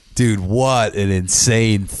 Dude, what an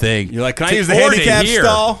insane thing. You're like, can I use the handicap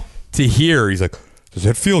stall? To hear, he's like, does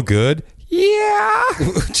that feel good? Yeah.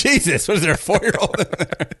 Jesus, what is there, a 4-year-old in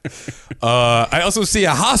there? I also see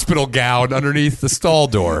a hospital gown underneath the stall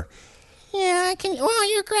door. Yeah, I can.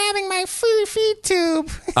 Well, you're grabbing my feed tube.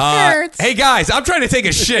 It hurts. Hey guys, I'm trying to take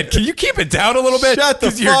a shit. Can you keep it down a little bit? Shut the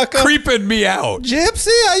 'Cause you're fuck up. creeping me out. Gypsy,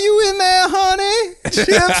 are you in there, honey?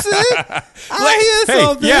 Gypsy? I hear Hey,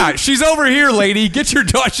 something. yeah, she's over here, lady. Get your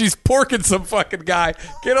dog. She's porking some fucking guy.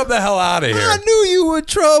 Get him the hell out of here. I knew you were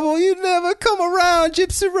trouble. You'd never come around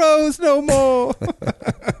Gypsy Rose no more.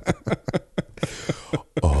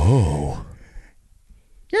 Oh.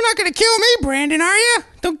 You're not going to kill me, Brandon, are you?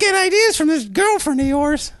 Don't get ideas from this girlfriend of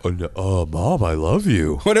yours. Oh, no. Oh, Mom, I love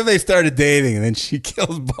you. What if they started dating and then she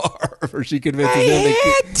kills Barb, or she convinces him to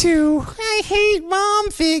had to. I hate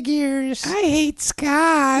mom figures. I hate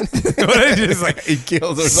Scott. Just like he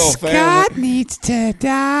kills her whole family. Scott needs to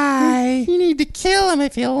die. You need to kill him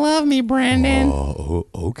if you love me, Brandon. Oh,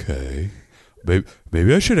 okay.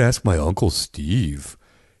 Maybe I should ask my Uncle Steve.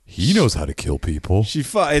 He knows how to kill people.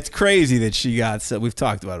 It's crazy that she got. So we've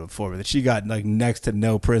talked about it before, but that she got like next to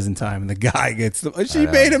no prison time, and the guy gets. She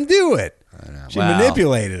made him do it. I know. She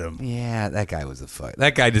manipulated him. Yeah, that guy was a fuck.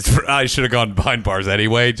 That guy just I should have gone behind bars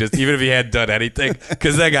anyway. Just even if he hadn't done anything,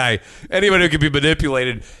 because that guy, anyone who could be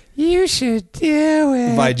manipulated. You should do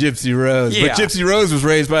it. By Gypsy Rose. Yeah. But Gypsy Rose was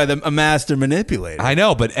raised by a master manipulator. I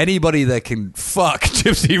know, but anybody that can fuck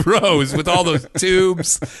Gypsy Rose with all those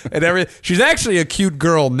tubes and everything. She's actually a cute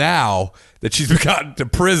girl now that she's gotten to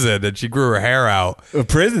prison and she grew her hair out.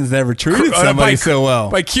 Prison's never treated somebody so well.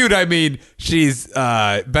 By cute, I mean she's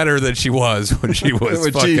better than she was when she was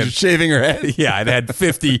When fucking she's shaving her head. Yeah, and had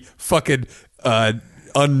 50 fucking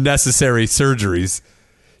unnecessary surgeries.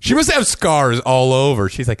 She must have scars all over.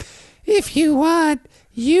 She's like, if you want,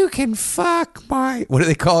 you can fuck my. What do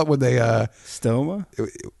they call it when they? Stoma?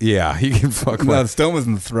 Yeah, you can fuck No, my. the stoma's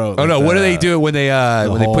in the throat. Oh no! Like What do they do when they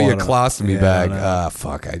put your hole. colostomy Yeah, bag? I don't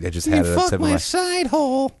Fuck! I just You had can it. fuck my side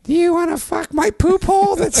hole. Do you want to fuck my poop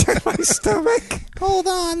hole that's in my stomach? Hold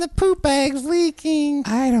on, the poop bag's leaking.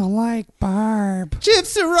 I don't like Barb.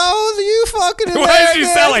 Gypsy Rose, are you fucking in Why do you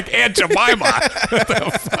sound like Aunt Jemima? What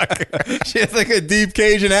the fuck? She has like a deep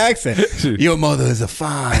Cajun accent. Your mother is a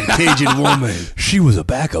fine Cajun woman. She was a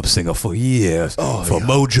backup singer for years for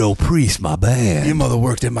Mojo Priest, my band. Your mother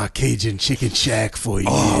worked in my Cajun chicken shack for years.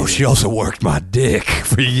 Oh, she also worked my dick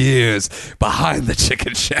for years behind the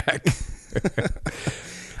chicken shack.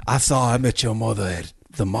 I met your mother at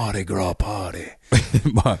the Mardi Gras party.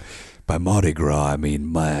 By Mardi Gras, I mean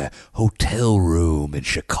my hotel room in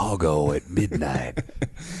Chicago at midnight.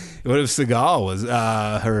 What if Seagal was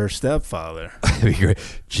her stepfather? That'd be great.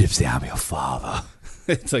 Gypsy, I'm your father.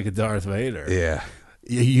 It's like a Darth Vader. Yeah.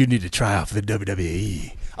 You need to try out for the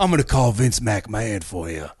WWE. I'm going to call Vince McMahon for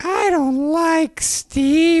you. I don't like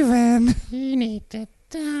Steven. You need to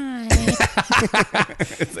die.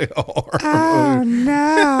 It's like a horror Oh, movie.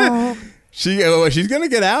 no. She's going to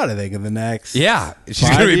get out, I think, in the next. Yeah, she's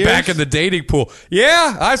 5 gonna be years? back in the dating pool.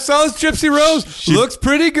 Yeah, I saw this Gypsy Rose. Looks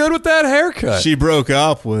pretty good with that haircut. She broke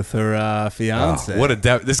up with her fiance. Oh, what a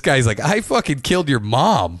this guy's like. I fucking killed your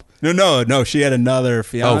mom. No. She had another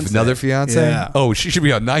fiance. Oh, another fiance? Yeah. Oh, she should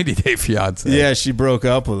be on 90 Day Fiance. Yeah, she broke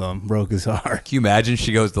up with him. Broke his heart. Can you imagine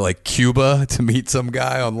she goes to like Cuba to meet some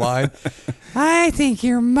guy online? I think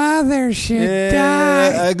your mother should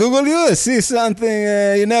die. I Google you. See something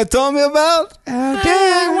you never told me about?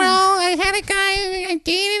 Well, I had a guy I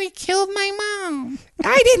dated. He killed my mom.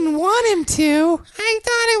 I didn't want him to. I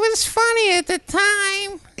thought it was funny at the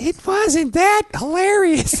time. It wasn't that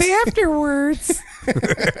hilarious afterwards.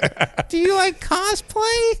 Do you like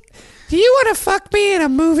cosplay? Do you want to fuck me in a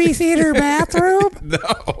movie theater bathroom?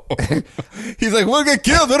 No. He's like, we'll get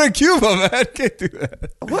killed. We're in Cuba, man. Can't do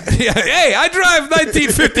that. What? Yeah, hey, I drive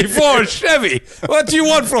 1954 Chevy. What do you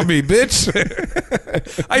want from me, bitch?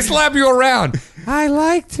 I slap you around. I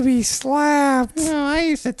like to be slapped. No, I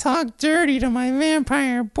used to talk dirty to my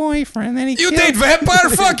vampire boyfriend. Then he You killed date vampire?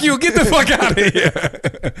 Fuck you. Get the fuck out of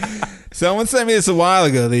here. Someone sent me this a while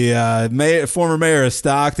ago. The former mayor of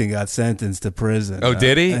Stockton got sentenced to prison. Oh,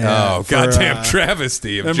 did he? Yeah, Oh, for, goddamn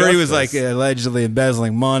travesty of Remember, he was like justice. allegedly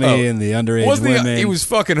embezzling money and the underage Wasn't women. he was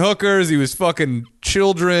fucking hookers. He was fucking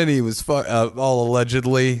children. He was all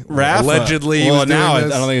allegedly. Rafa. Allegedly, he well, was now doing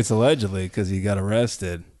this. I don't think it's allegedly because he got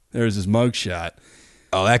arrested. There's his mugshot.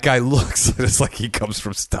 Oh, that guy looks just like he comes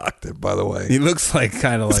from Stockton, by the way. He looks like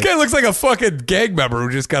kind of This like. guy looks like a fucking gang member who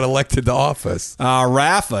just got elected to office.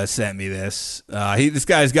 Rafa sent me this. This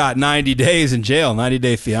guy's got 90 days in jail,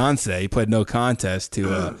 90-day fiance. He pled no contest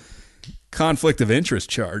to a conflict of interest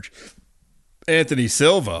charge. Anthony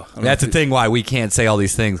Silva. That's the thing why we can't say all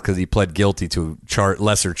these things, because he pled guilty to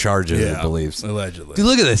lesser charges, he believes. Allegedly. Dude,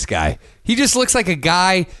 look at this guy. He just looks like a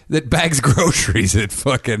guy that bags groceries at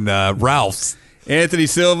fucking Ralph's. Anthony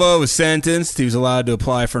Silva was sentenced. He was allowed to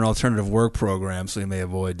apply for an alternative work program, so he may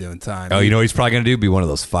avoid doing time. Oh, you know what he's probably going to do? Be one of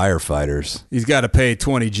those firefighters. He's got to pay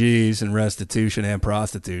 20 G's in restitution and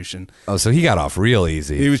prostitution. Oh, so he got off real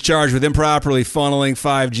easy. He was charged with improperly funneling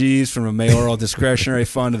 5 G's from a mayoral discretionary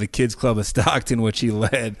fund to the Kids Club of Stockton, which he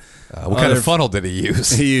led. What kind of funnel did he use?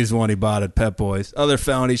 He used one he bought at Pep Boys. Other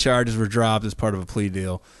felony charges were dropped as part of a plea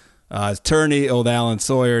deal. His attorney, old Alan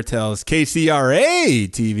Sawyer, tells KCRA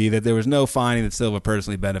TV that there was no finding that Silva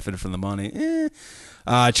personally benefited from the money.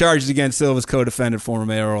 Charges against Silva's co-defendant, former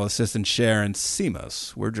mayoral assistant Sharon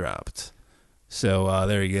Simos, were dropped. So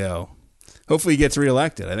there you go. Hopefully he gets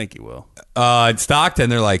reelected. I think he will. In Stockton,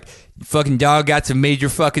 they're like, fucking dog got some major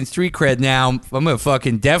fucking street cred now. I'm going to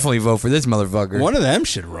fucking definitely vote for this motherfucker. One of them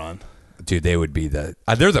should run. Dude, they would be they're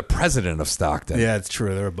the president of Stockton. Yeah, it's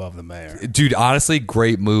true. They're above the mayor. Dude, honestly,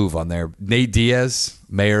 great move on there. Nate Diaz,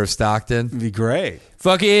 mayor of Stockton. It'd be great.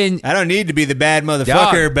 Fucking, I don't need to be the bad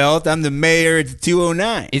motherfucker, Dog. Belt. I'm the mayor at the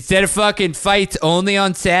 209. instead of fucking fights only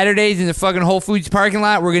on Saturdays in the fucking Whole Foods parking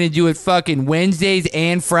lot, we're going to do it fucking Wednesdays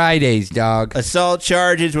and Fridays, dog. Assault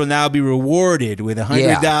charges will now be rewarded with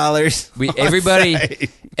 $100. Everybody,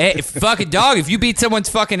 fucking dog, if you beat someone's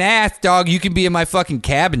fucking ass, dog, you can be in my fucking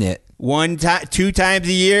cabinet. 2 times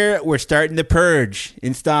a year, we're starting the purge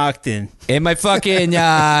in Stockton. And my fucking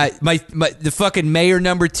the fucking mayor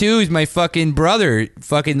number 2 is my fucking brother,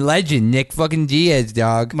 fucking legend, Nick fucking Diaz,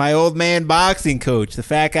 dog. My old man boxing coach, the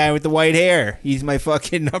fat guy with the white hair. He's my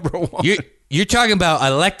fucking number 1. You're talking about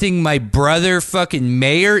electing my brother fucking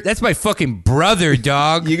mayor? That's my fucking brother,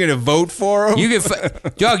 dog. You gonna vote for him? You can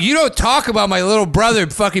dog, you don't talk about my little brother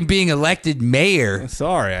fucking being elected mayor.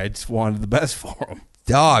 Sorry, I just wanted the best for him.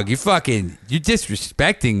 Dog, you're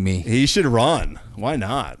disrespecting me. He should run. Why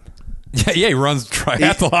not? Yeah, he runs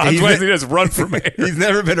triathlons. Why doesn't he just run for mayor? He's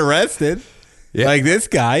never been arrested. Yeah. Like this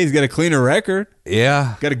guy, he's got a cleaner record.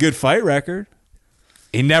 Yeah. Got a good fight record.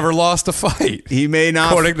 He never lost a fight. He may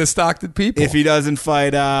not. According to Stockton people. If he doesn't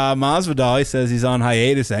fight Masvidal, he says he's on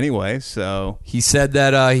hiatus anyway. So he said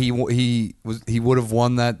that he would have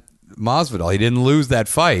won that Masvidal. He didn't lose that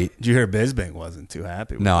fight. Did you hear Bisping wasn't too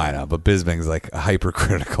happy with No, that? I know, but Bisping's like a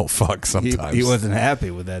hypercritical fuck sometimes. He wasn't happy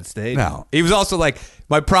with that statement. No. He was also like,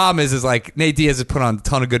 my problem is like Nate Diaz has put on a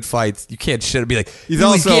ton of good fights. You can't shit and be like, he's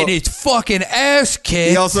also getting his fucking ass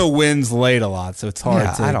kicked. He also wins late a lot, so it's hard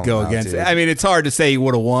I to don't go know, against dude. it. I mean, it's hard to say he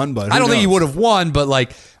would have won, but I don't who think he knows? would have won, but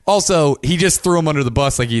like also he just threw him under the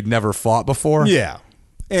bus like he'd never fought before. Yeah,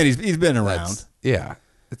 and he's been around. Yeah.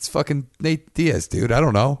 It's fucking Nate Diaz, dude. I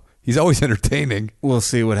don't know. He's always entertaining. We'll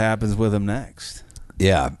see what happens with him next.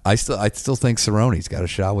 Yeah, I still think Cerrone's got a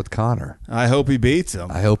shot with Conor. I hope he beats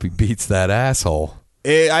him. I hope he beats that asshole.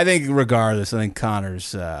 I think regardless, I think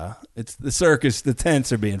Conor's. It's the circus. The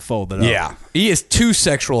tents are being folded up. Yeah, he has 2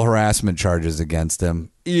 sexual harassment charges against him.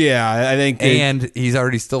 Yeah, I think. And he's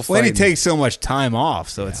already still fighting. When he takes so much time off,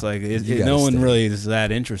 so it's like no one really is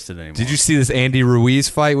that interested anymore. Did you see this Andy Ruiz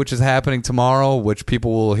fight, which is happening tomorrow, which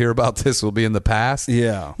people will hear about this will be in the past?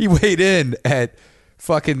 Yeah. He weighed in at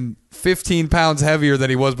fucking 15 pounds heavier than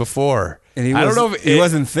he was before. And I don't know if he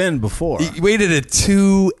wasn't thin before. He weighed in at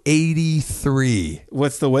 283.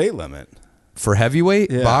 What's the weight limit? For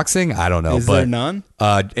heavyweight boxing? I don't know. Is there none?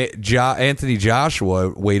 Anthony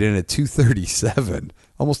Joshua weighed in at 237.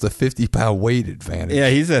 Almost a 50-pound weight advantage. Yeah,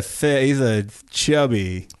 he's a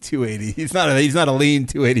chubby 280. He's not a lean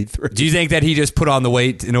 283. Do you think that he just put on the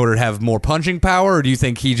weight in order to have more punching power, or do you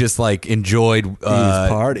think he just like enjoyed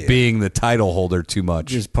being the title holder too much?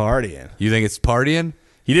 Just partying. You think it's partying?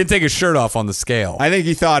 He didn't take his shirt off on the scale. I think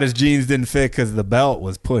he thought his jeans didn't fit because the belt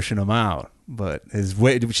was pushing him out. But his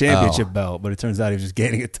championship belt. But it turns out he was just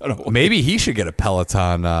gaining a ton of weight. Maybe he should get a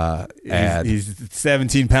Peloton ad. He's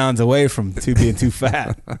 17 pounds away from being too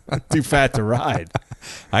fat. Too fat to ride.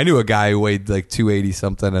 I knew a guy who weighed like 280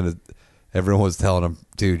 something, and everyone was telling him,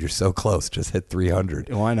 "Dude, you're so close. Just hit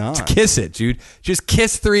 300." Why not? Just kiss it, dude. Just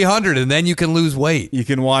kiss 300, and then you can lose weight. You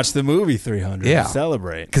can watch the movie 300 and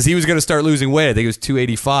celebrate. Because he was going to start losing weight. I think it was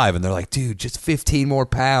 285, and they're like, "Dude, just 15 more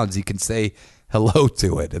pounds. You can say hello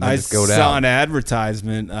to it, and then just go down." I saw an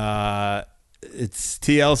advertisement. It's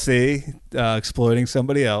TLC exploiting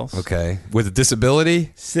somebody else. Okay, with a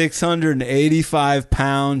disability.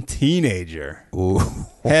 685-pound teenager. Ooh.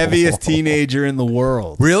 Heaviest teenager in the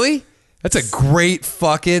world. Really? That's a great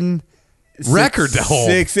fucking record to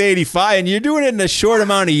hold. 685, and you're doing it in a short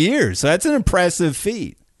amount of years. So that's an impressive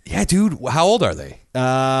feat. Yeah, dude. How old are they?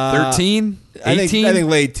 13? 18? I think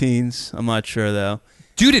late teens. I'm not sure though.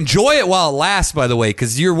 Dude, enjoy it while it lasts, by the way,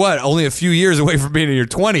 because you're only a few years away from being in your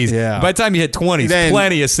 20s. Yeah. By the time you hit 20s,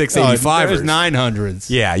 plenty of 685ers. There's 900s.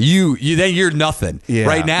 Yeah, then you're nothing. Yeah.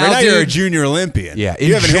 Right now, dude, you're a junior Olympian. Yeah,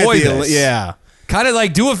 you haven't enjoy hit this. Yeah. Kind of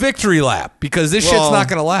like do a victory lap because this shit's not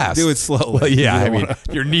going to last. Do it slowly. Well, yeah, You I don't mean,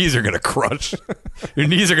 your knees are going to crush. Your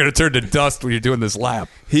knees are going to turn to dust when you're doing this lap.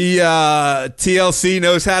 TLC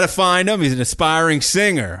knows how to find him. He's an aspiring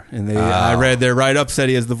singer, and I read their write-up said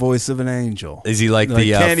he has the voice of an angel. Is he like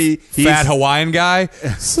the fat Hawaiian guy?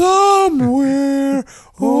 Somewhere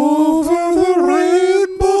over the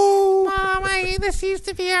rainbow. This used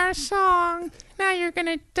to be our song. Now you're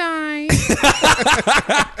gonna die.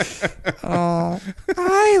 Oh,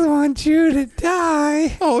 I want you to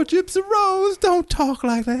die. Oh, Gypsy Rose, don't talk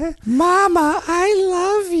like that. Mama, I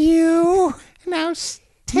love you. Now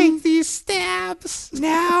take these stabs.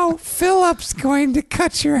 Now Philip's going to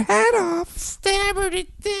cut your head off. Stab her to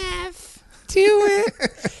death. Do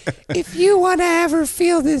it. If you want to ever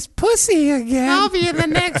feel this pussy again, I'll be in the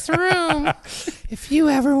next room. If you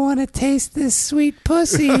ever want to taste this sweet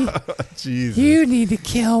pussy, Jesus. you need to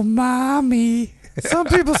kill Mommy. Some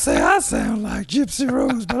people say I sound like Gypsy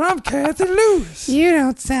Rose, but I'm Kathy Lewis. You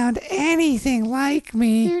don't sound anything like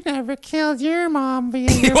me. You never killed your mom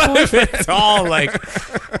via your What if boyfriend. it's all like,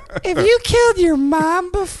 If you killed your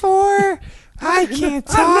mom before, I can't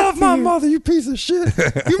talk I love to my you. mother, you piece of shit.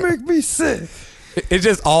 You make me sick. it's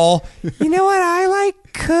just all, You know what? I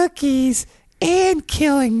like cookies and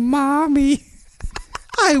killing Mommy.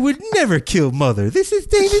 I would never kill Mother. This is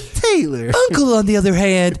David Taylor. Uncle, on the other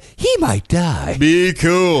hand, he might die. Be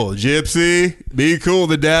cool, Gypsy. Be cool.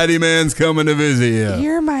 The daddy man's coming to visit you.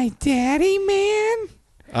 You're my daddy, man?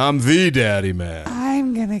 I'm the daddy man.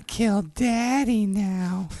 I'm gonna kill Daddy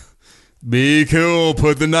now. Be cool.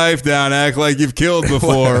 Put the knife down. Act like you've killed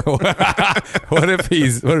before. What if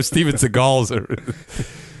Steven Seagal's?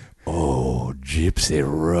 Oh, Gypsy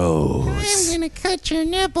Rose. I'm gonna cut your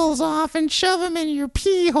nipples off and shove them in your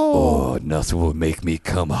pee hole. Oh, nothing will make me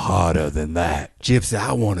come harder than that. Gypsy,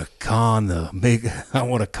 I want to con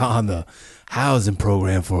the housing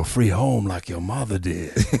program for a free home like your mother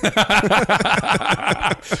did.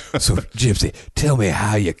 So, Gypsy, tell me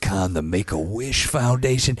how you con the Make-A-Wish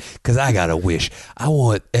Foundation, because I got a wish. I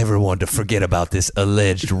want everyone to forget about this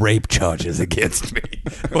alleged rape charges against me.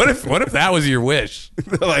 What if that was your wish?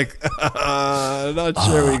 Like, not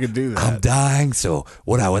sure we could do that. I'm dying, so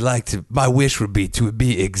my wish would be to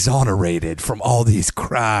be exonerated from all these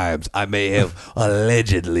crimes I may have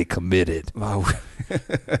allegedly committed.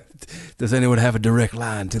 Does anyone have a direct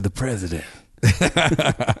line to the president?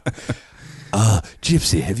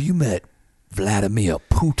 Gypsy, have you met Vladimir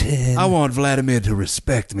Putin? I want Vladimir to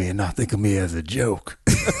respect me and not think of me as a joke.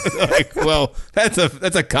 Like, well, that's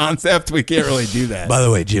a concept. We can't really do that. By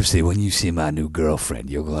the way, Gypsy, when you see my new girlfriend,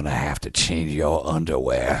 you're going to have to change your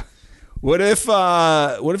underwear. What if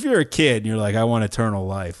you're a kid and you're like, I want eternal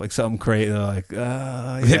life, like something crazy, like, You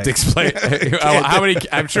have to explain how many.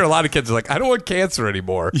 I'm sure a lot of kids are like, I don't want cancer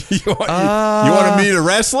anymore. you want to meet a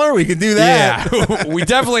wrestler? We can do that. Yeah, we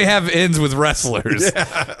definitely have ends with wrestlers.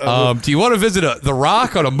 Do you want to visit The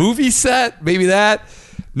Rock on a movie set? Maybe that.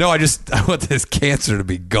 No, I want this cancer to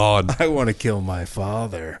be gone. I want to kill my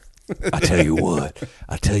father. I tell you what.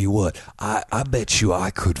 I bet you I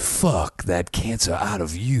could fuck that cancer out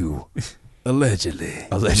of you. Allegedly.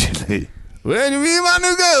 When you meet my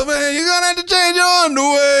new girlfriend, you're gonna have to change your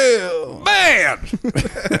underwear. Man!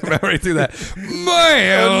 Right through that.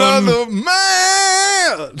 Man! Another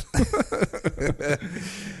man.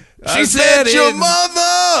 She said your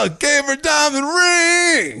mother gave her diamond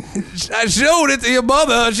ring. I showed it to your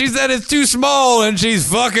mother. She said it's too small and she's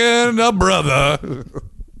fucking a brother.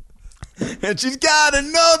 And she's got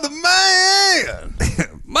another man.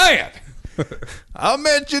 Man! I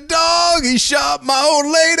met your dog. He shot my old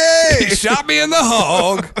lady. He shot me in the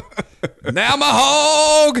hog. Now my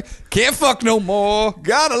hog can't fuck no more.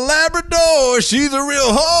 Got a Labrador. She's a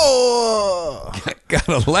real whore. Got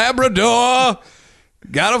a Labrador.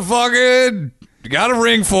 Got a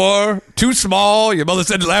ring for her. Too small. Your mother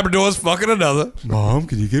said Labrador's fucking another. Mom,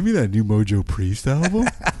 can you give me that new Mojo Priest album?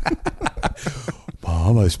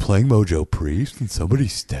 Mom, I was playing Mojo Priest and somebody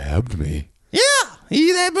stabbed me. Yeah,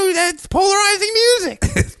 that's polarizing music.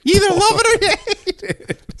 You either love it or you hate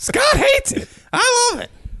it. Scott hates it. I love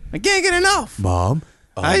it. I can't get enough. Mom,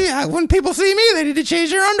 When people see me, they need to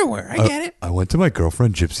change their underwear. I get it. I went to my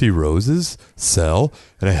girlfriend Gypsy Rose's cell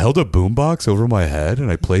and I held a boombox over my head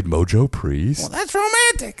and I played Mojo Priest. Well, that's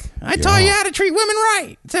romantic. I taught you how to treat women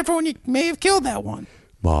right, except for when you may have killed that one.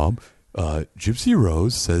 Mom, Gypsy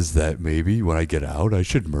Rose says that maybe when I get out, I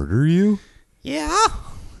should murder you. Yeah.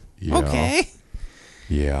 Yeah. Okay.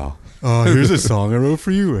 Yeah. Here's a song I wrote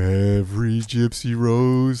for you. Every gypsy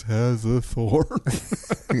rose has a thorn.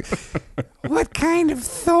 What kind of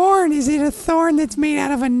thorn? Is it a thorn that's made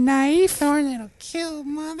out of a knife? Thorn that'll kill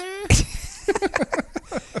Mother?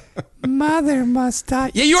 Mother must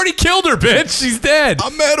die. Yeah, you already killed her, bitch. She's dead. I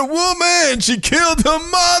met a woman. She killed her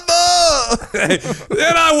mother.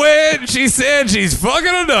 Then I went. She said she's fucking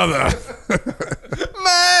another.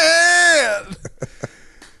 Man.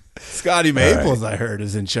 Scotty Maples, I heard,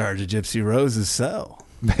 is in charge of Gypsy Rose's cell.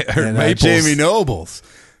 And Maples. Jamie Nobles.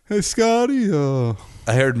 Hey, Scotty.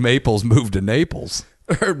 I heard Maples moved to Naples.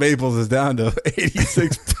 I heard Maples is down to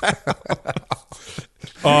 86 pounds.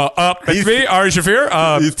 It's me, Ari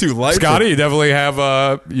Shafir. He's too light. Scotty, you definitely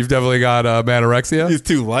have. You've definitely got anorexia. He's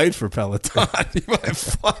too light for Peloton. He might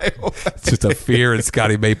fly away. It's just a fear in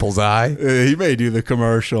Scotty Maples' eye. He may do the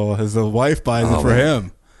commercial as the wife buys it for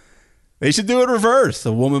him. They should do it reverse.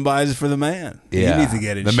 The woman buys it for the man. Yeah, He needs to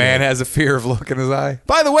get it. The man has a fear of look in his eye.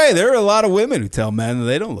 By the way, there are a lot of women who tell men that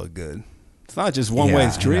they don't look good. It's not just one way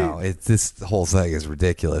street. This whole thing is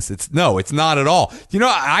ridiculous. It's not at all. You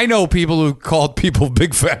know, I know people who called people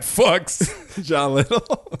big fat fucks. John Little.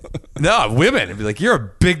 No, women. It'd be like, you're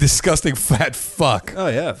a big, disgusting fat fuck. Oh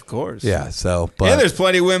yeah, of course. Yeah. So, but And there's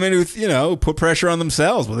plenty of women who put pressure on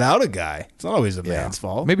themselves without a guy. It's not always a man's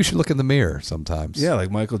fault. maybe you should look in the mirror sometimes. Yeah,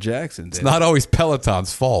 like Michael Jackson did. It's not always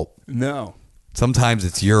Peloton's fault. No. Sometimes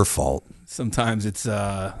it's your fault. Sometimes it's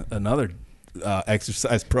another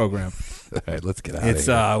exercise program. All right, let's get out It's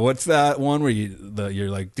of here. what's that one where you're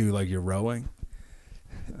like do like you're rowing?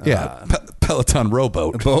 Yeah, Peloton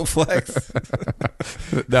rowboat. Bowflex.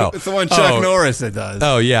 No, It's the one Chuck Norris that does.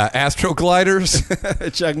 Oh yeah, Astro gliders.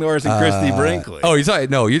 Chuck Norris and Christy Brinkley. Oh, you're talking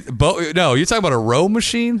you're talking about a row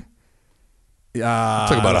machine.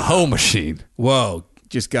 Talking about a hoe machine. Whoa!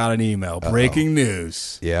 Just got an email. Breaking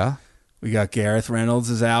news. Yeah. We got Gareth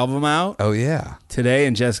Reynolds' album out Oh yeah. today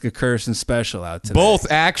and Jessica Kirsten's special out today. Both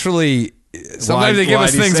actually. Sometimes they give why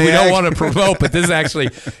us do you things say we don't act- want to promote, but this is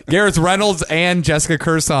actually Gareth Reynolds and Jessica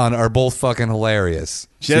Kirson are both fucking hilarious.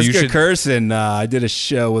 So you Jessica should- Kirson, I did a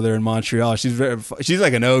show with her in Montreal. She's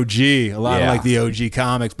like an OG. A lot of Yeah. like the OG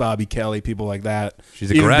comics, Bobby Kelly, people like that.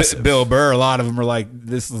 She's Even aggressive. Bill Burr, a lot of them are like,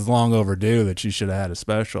 this is long overdue that she should have had a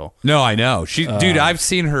special. No, I know. Dude, I've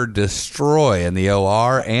seen her destroy in the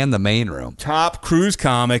OR and the main room. Top cruise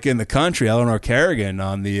comic in the country, Eleanor Kerrigan,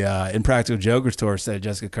 on the Impractical Jokers tour, said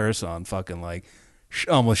Jessica Kirson fucking like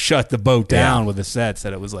almost shut the boat down with the set.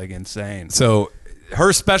 Said it was like insane. So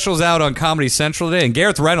her special's out on Comedy Central today, and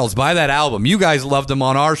Gareth Reynolds, buy that album. You guys loved him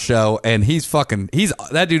on our show, and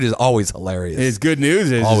that dude is always hilarious. His good news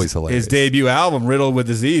is Always hilarious. his debut album, Riddled with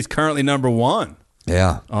Disease, currently #1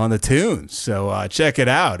 Yeah. on the tunes. So check it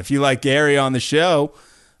out. If you like Gary on the show,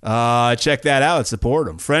 check that out. Support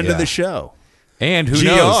him. Friend of Yeah. the show. And who GR.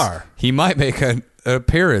 knows? He might make an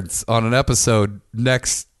appearance on an episode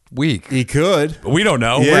next week. He could. We don't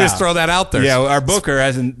know. Yeah. We'll just throw that out there. Yeah, our booker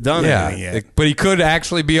hasn't done anything yet. But he could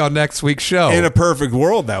actually be on next week's show. In a perfect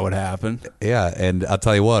world, that would happen. Yeah, and I'll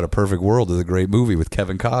tell you what, A Perfect World is a great movie with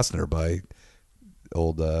Kevin Costner by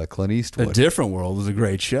old Clint A Eastwood. Different World was a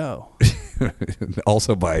great show.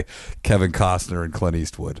 Also by Kevin Costner and Clint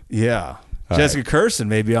Eastwood. Yeah. Jessica Kirson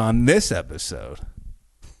may be on this episode.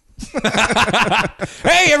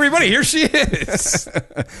 Hey, everybody, here she is.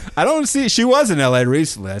 I don't see. She was in L.A.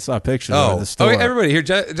 recently. I saw a picture of her at the store. everybody, here,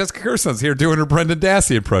 Jessica Kirson's here doing her Brendan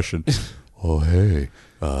Dassey impression. Oh, hey,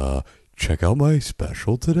 check out my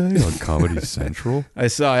special today on Comedy Central. I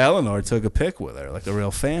saw Eleanor took a pic with her, like a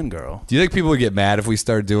real fangirl. Do you think people would get mad if we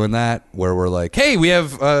start doing that? Where we're like, hey, we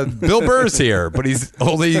have Bill Burr's here, but he's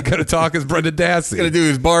only going to talk as Brendan Dassey. He's gonna do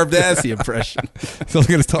his Barb Dassey impression. He's only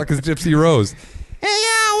going to talk as Gypsy Rose.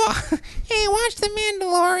 Hey, watch The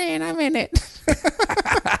Mandalorian. I'm in it.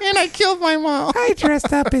 And I killed my mom. I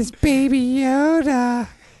dressed up as Baby Yoda.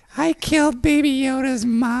 I killed Baby Yoda's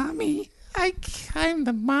mommy. I'm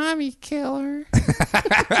the mommy killer.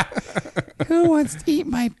 Who wants to eat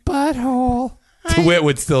my butthole? DeWitt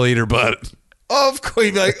would still eat her butt. Of course,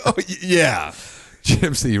 he'd be like, oh yeah.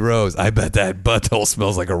 Gypsy Rose. I bet that butthole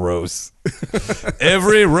smells like a rose.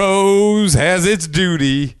 Every rose has its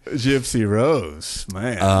duty. Gypsy Rose,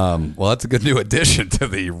 man. Well, that's a good new addition to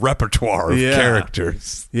the repertoire of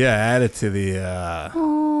characters. Yeah, add it to the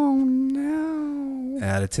Oh, no.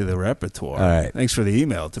 add it to the repertoire. All right. Thanks for the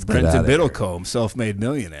email to get Brenton outta here. Biddlecombe, self-made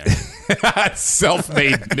millionaire.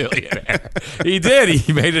 Self-made millionaire. He did.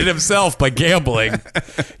 He made it himself by gambling.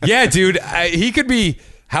 Yeah, dude. He could be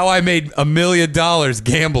how I made $1 million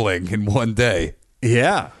gambling in one day.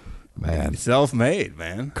 Yeah, Man, self-made,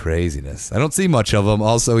 man. craziness. I don't see much of him.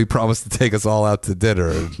 Also, he promised to take us all out to dinner.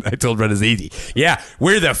 And I told Red as Edie, yeah,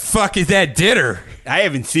 where the fuck is that dinner? I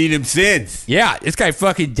haven't seen him since. Yeah, this guy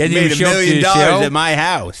fucking didn't Made even $1 show up to million the show. at my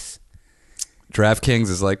house. DraftKings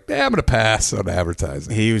is like, I'm going to pass on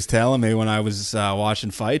advertising. He was telling me when I was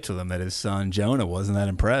watching fights with him that his son Jonah wasn't that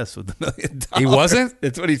impressed with the $1 million. He wasn't?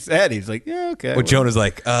 That's what he said. He's like, yeah, okay. But Jonah's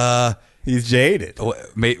like, He's jaded.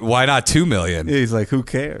 Why not 2 million? He's like, who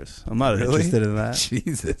cares? I'm not interested in that.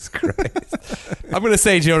 Jesus Christ. I'm going to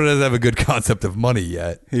say Jonah doesn't have a good concept of money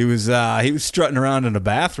yet. He was strutting around in a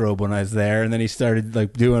bathrobe when I was there, and then he started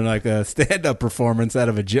like doing like a stand-up performance out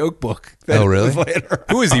of a joke book. Oh, really?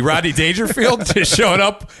 Who is he, Rodney Dangerfield? Just showing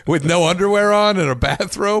up with no underwear on and a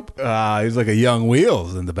bathrobe? He was like a young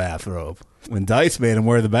Wheels in the bathrobe when Dice made him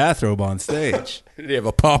wear the bathrobe on stage. Did he have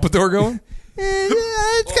a pompadour going?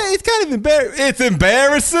 It's kind of embarrassing. It's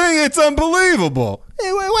embarrassing. It's unbelievable.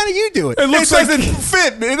 Hey, why don't you do it? It looks like- doesn't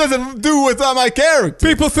fit. It doesn't do what's on my character.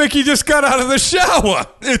 People think he just got out of the shower.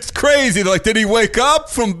 It's crazy. Like, did he wake up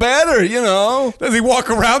from bed or, Does he walk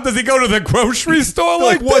around? Does he go to the grocery store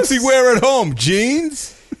like what's this? he wear at home?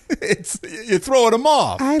 Jeans? You're throwing him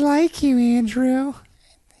off. I like you, Andrew.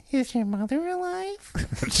 Is your mother alive?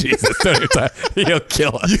 Jesus, he'll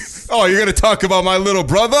kill us. Oh, you're going to talk about my little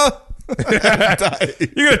brother? You're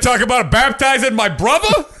going to talk about baptizing my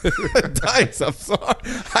brother? Dice, I'm sorry.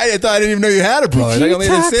 I didn't even know you had a brother. Did I you only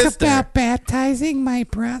had a talk sister. about baptizing my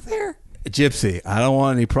brother? Gypsy, I don't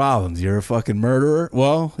want any problems. You're a fucking murderer.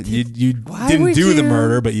 Well, you Why didn't would do the you-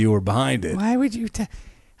 murder, but you were behind it. Why would you?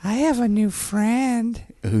 I have a new friend.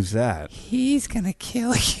 Who's that? He's gonna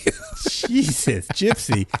kill you. Jesus,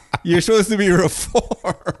 Gypsy, you're supposed to be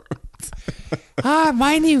reformed.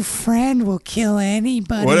 My new friend will kill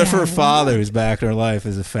anybody. What if I her father, want. who's back in her life,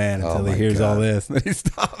 is a fan until he my hears all God. this and then he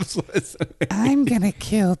stops listening? I'm gonna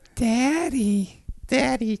kill Daddy.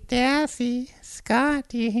 Daddy, Dassy. Scott,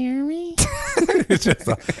 do you hear me?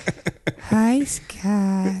 Hi,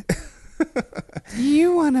 Scott. Do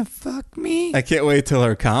you want to fuck me? I can't wait till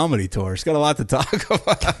her comedy tour. She's got a lot to talk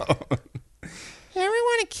about. You ever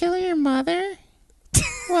want to kill your mother?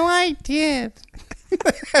 Well, I did.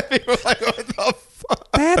 People are like, what the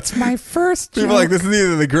fuck? That's my first joke. People are like, this is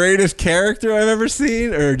either the greatest character I've ever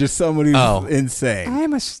seen or just somebody who's insane.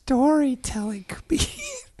 I'm a storytelling comedian.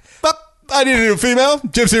 I need a new female.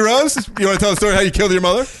 Gypsy Rose, you want to tell the story how you killed your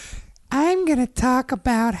mother? I'm going to talk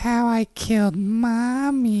about how I killed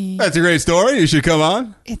Mommy. That's a great story. You should come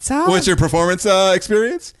on. It's all... What's your performance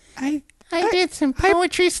experience? I did some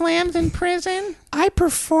poetry slams in prison. I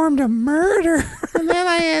performed a murder. And then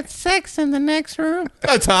I had sex in the next room.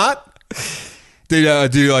 That's hot. Do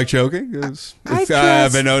you like choking? 'Cause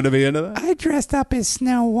I've been known to be into that. I dressed up as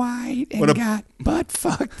Snow White and got butt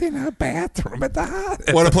fucked in a bathroom at the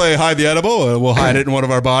hospital. Want to play hide the edible? We'll hide it in one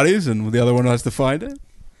of our bodies, and the other one has to find it.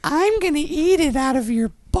 I'm going to eat it out of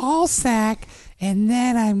your ball sack, and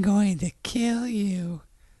then I'm going to kill you.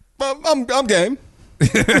 I'm game.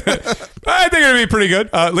 I think it'll be pretty good.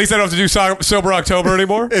 At least I don't have to do Sober October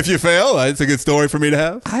anymore. If you fail, it's a good story for me to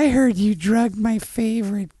have. I heard you drugged my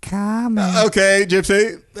favorite comic. Okay,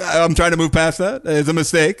 Gypsy. I'm trying to move past that. It's a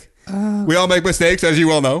mistake. We all make mistakes, as you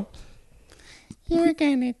well know. You're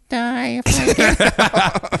gonna die if I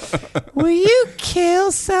get... Will you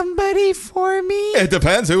kill somebody for me? It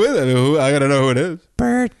depends. Who is it? I gotta know who it is.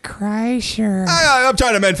 Bert Kreischer. I'm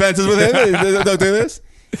trying to mend fences with him. Don't do this.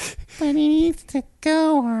 But he needs to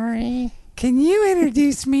go, Ari. Can you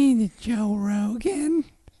introduce me to Joe Rogan?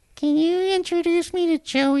 Can you introduce me to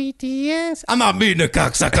Joey Diaz? I'm not meeting a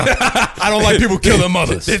cocksucker. I don't like people killing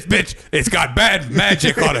mothers. This bitch, it's got bad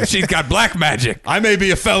magic on her. She's got black magic. I may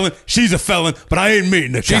be a felon. She's a felon, but I ain't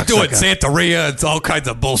meeting a She's cocksucker. doing Santeria. It's all kinds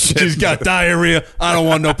of bullshit. She's got diarrhea. I don't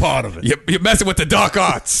want no part of it. You're messing with the dark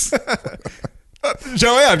arts.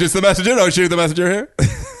 Joey, I'm just the messenger. Don't shoot the messenger here.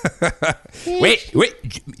 Wait,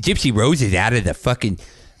 Gypsy Rose is out of the fucking...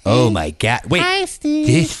 Oh, my God. Wait, Hi, Steve.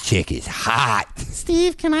 this chick is hot.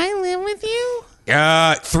 Steve, can I live with you?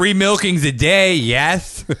 3 milkings a day,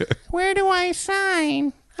 yes. Where do I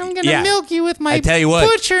sign? I'm gonna Yeah. milk you with my I tell you what,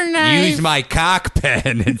 butcher knife. use my cock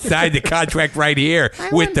pen inside the contract right here I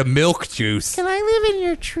with want- the milk juice. Can I live in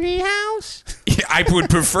your treehouse? I would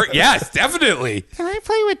prefer, yes, definitely. Can I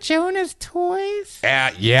play with Jonah's toys?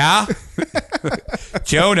 Yeah.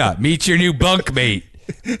 Jonah, meet your new bunkmate,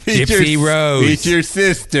 Gypsy Rose. Meet your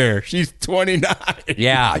sister. She's 29.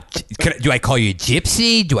 Yeah. Do I call you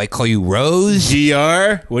Gypsy? Do I call you Rose?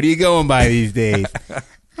 GR, what are you going by these days?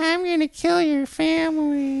 I'm gonna kill your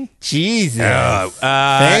family. Jesus.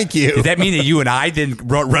 Thank you. Does that mean that you and I didn't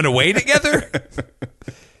run away together?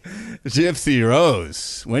 Gypsy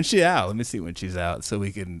Rose. When's she out? Let me see when she's out so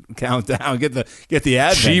we can count down. Get the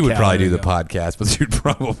advent She would probably do the calendar podcast, but she'd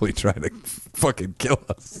probably try to fucking kill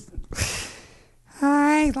us.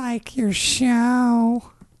 I like your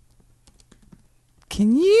show.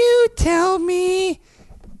 Can you tell me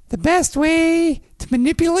the best way to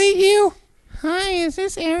manipulate you? Hi, is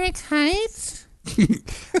this Eric Heights?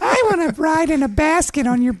 I want to ride in a basket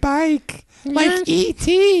on your bike, like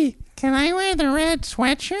E.T. Can I wear the red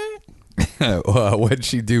sweatshirt? What'd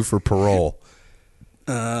she do for parole?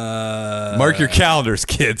 Mark your calendars,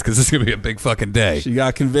 kids, because this is going to be a big fucking day. She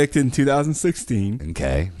got convicted in 2016.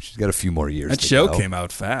 Okay. She's got a few more years That to show go. came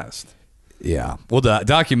out fast. Yeah. Well, the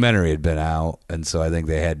documentary had been out, and so I think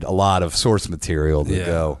they had a lot of source material to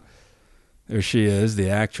go. There she is, the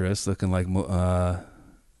actress, looking like,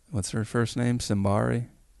 what's her first name? Simbari?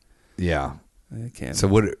 Yeah. I can't. So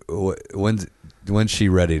when's she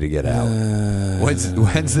ready to get out?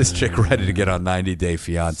 When's this chick ready to get on 90 Day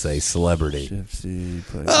Fiance Celebrity?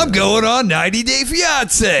 I'm going on 90 Day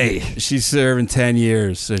Fiance. She's serving 10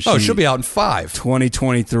 years. So she'll be out in 5.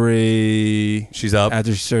 2023. She's up.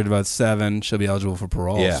 After she served about 7, she'll be eligible for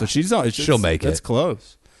parole. Yeah. So she's on. She'll make it. That's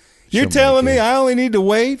close. She'll You're telling make me it. I only need to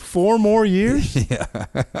wait 4 more years?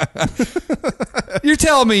 You're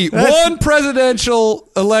telling me one presidential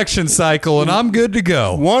election cycle and I'm good to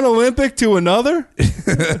go. One Olympic to another?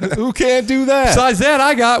 Who can't do that? Besides that,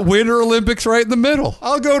 I got Winter Olympics right in the middle.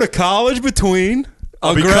 I'll go to college between.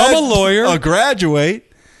 I'll become a lawyer. I'll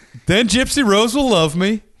graduate. Then Gypsy Rose will love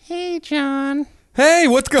me. Hey, John. Hey,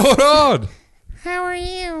 what's going on? How are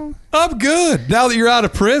you? I'm good. Now that you're out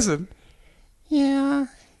of prison. Yeah.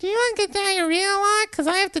 Do you want to get diarrhea a lot? Because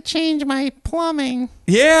I have to change my plumbing.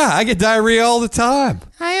 Yeah, I get diarrhea all the time.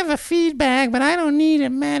 I have a feed bag, but I don't need it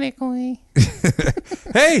medically.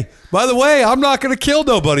 Hey, by the way, I'm not going to kill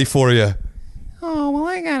nobody for you. Oh, well,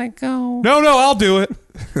 I gotta go. No, I'll do it.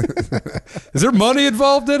 Is there money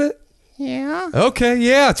involved in it? Yeah? Okay,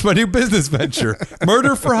 yeah, it's my new business venture.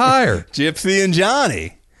 Murder for hire. Gypsy and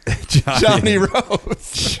Johnny. Johnny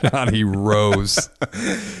Rose. Johnny Rose.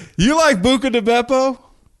 You like Buca de Beppo?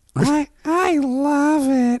 I love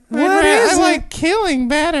it. I like killing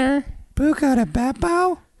better. Buca de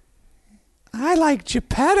Beppo? I like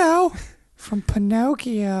Geppetto from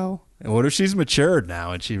Pinocchio. And what if she's matured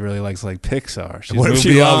now and she really likes like Pixar? She's What if moved she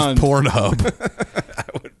beyond. loves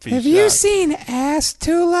Pornhub? Have you seen Ass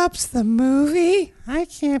Tulips, the movie? I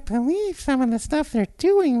can't believe some of the stuff they're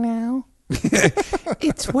doing now.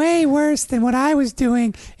 It's way worse than what I was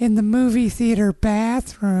doing in the movie theater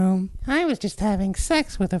bathroom. I was just having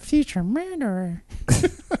sex with a future murderer.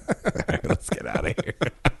 Let's get out of here.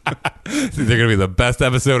 Is either going to be the best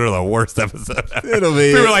episode or the worst episode ever. It'll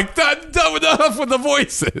be. We were like, done enough with the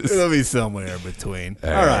voices. It'll be somewhere in between. All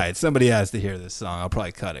right. Somebody has to hear this song. I'll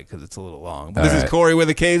probably cut it because it's a little long. But this is Corey with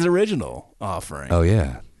a K's original offering. Oh,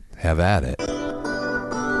 yeah. Have at it.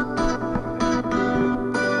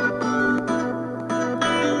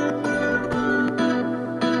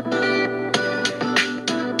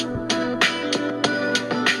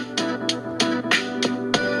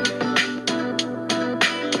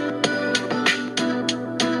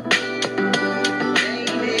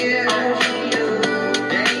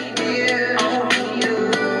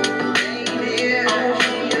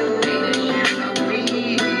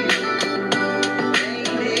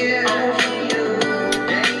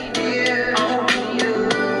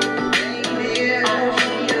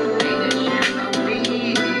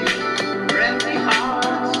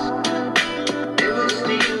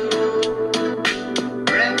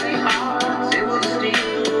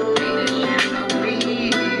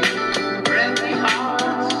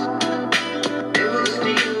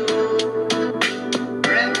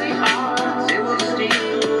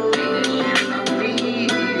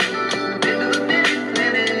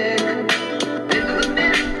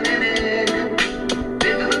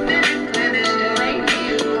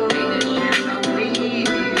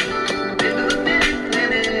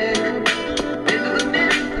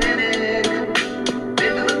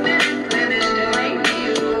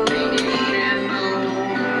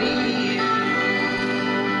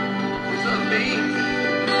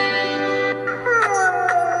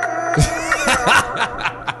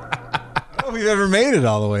 We've ever made it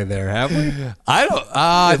all the way there, have we? I don't.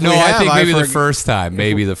 If No, we I have, think I maybe the forget- first time.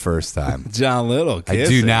 Maybe the first time. John Little I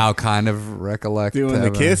kissing. do now kind of recollect Doing the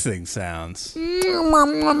having- kissing sounds. That's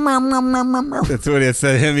what it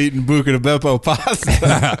said, him eating Buca de Beppo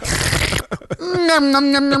pasta.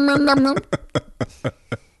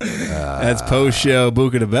 That's post-show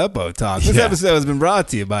Buca de Beppo talk. This episode has been brought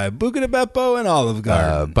to you by Buca de Beppo and Olive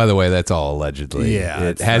Garden. By the way, that's all allegedly. Yeah, it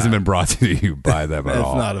it's hasn't not- been brought to you by them at That's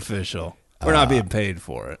all. not official. We're not being paid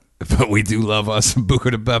for it. But we do love us some Buca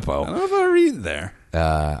de I Beppo. don't know if I've ever eaten there.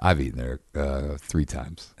 I've eaten there 3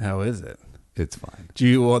 times. How is it? It's fine. Do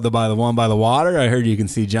you want the one by the water? I heard you can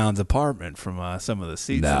see John's apartment from some of the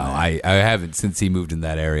seats. No, in there. I haven't since he moved in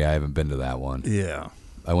that area. I haven't been to that one. Yeah.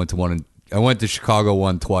 I went to Chicago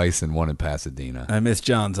one twice and one in Pasadena. I miss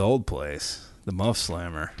John's old place. the muff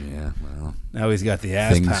slammer. Yeah, well. Now he's got the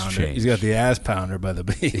ass Things pounder. change. He's got the ass pounder by the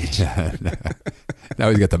beach. Now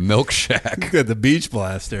he's got the milk shack. He's got the beach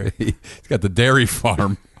blaster. He's got the dairy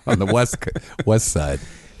farm on the west side.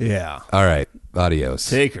 Yeah. All right. Adios.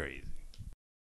 Take her easy.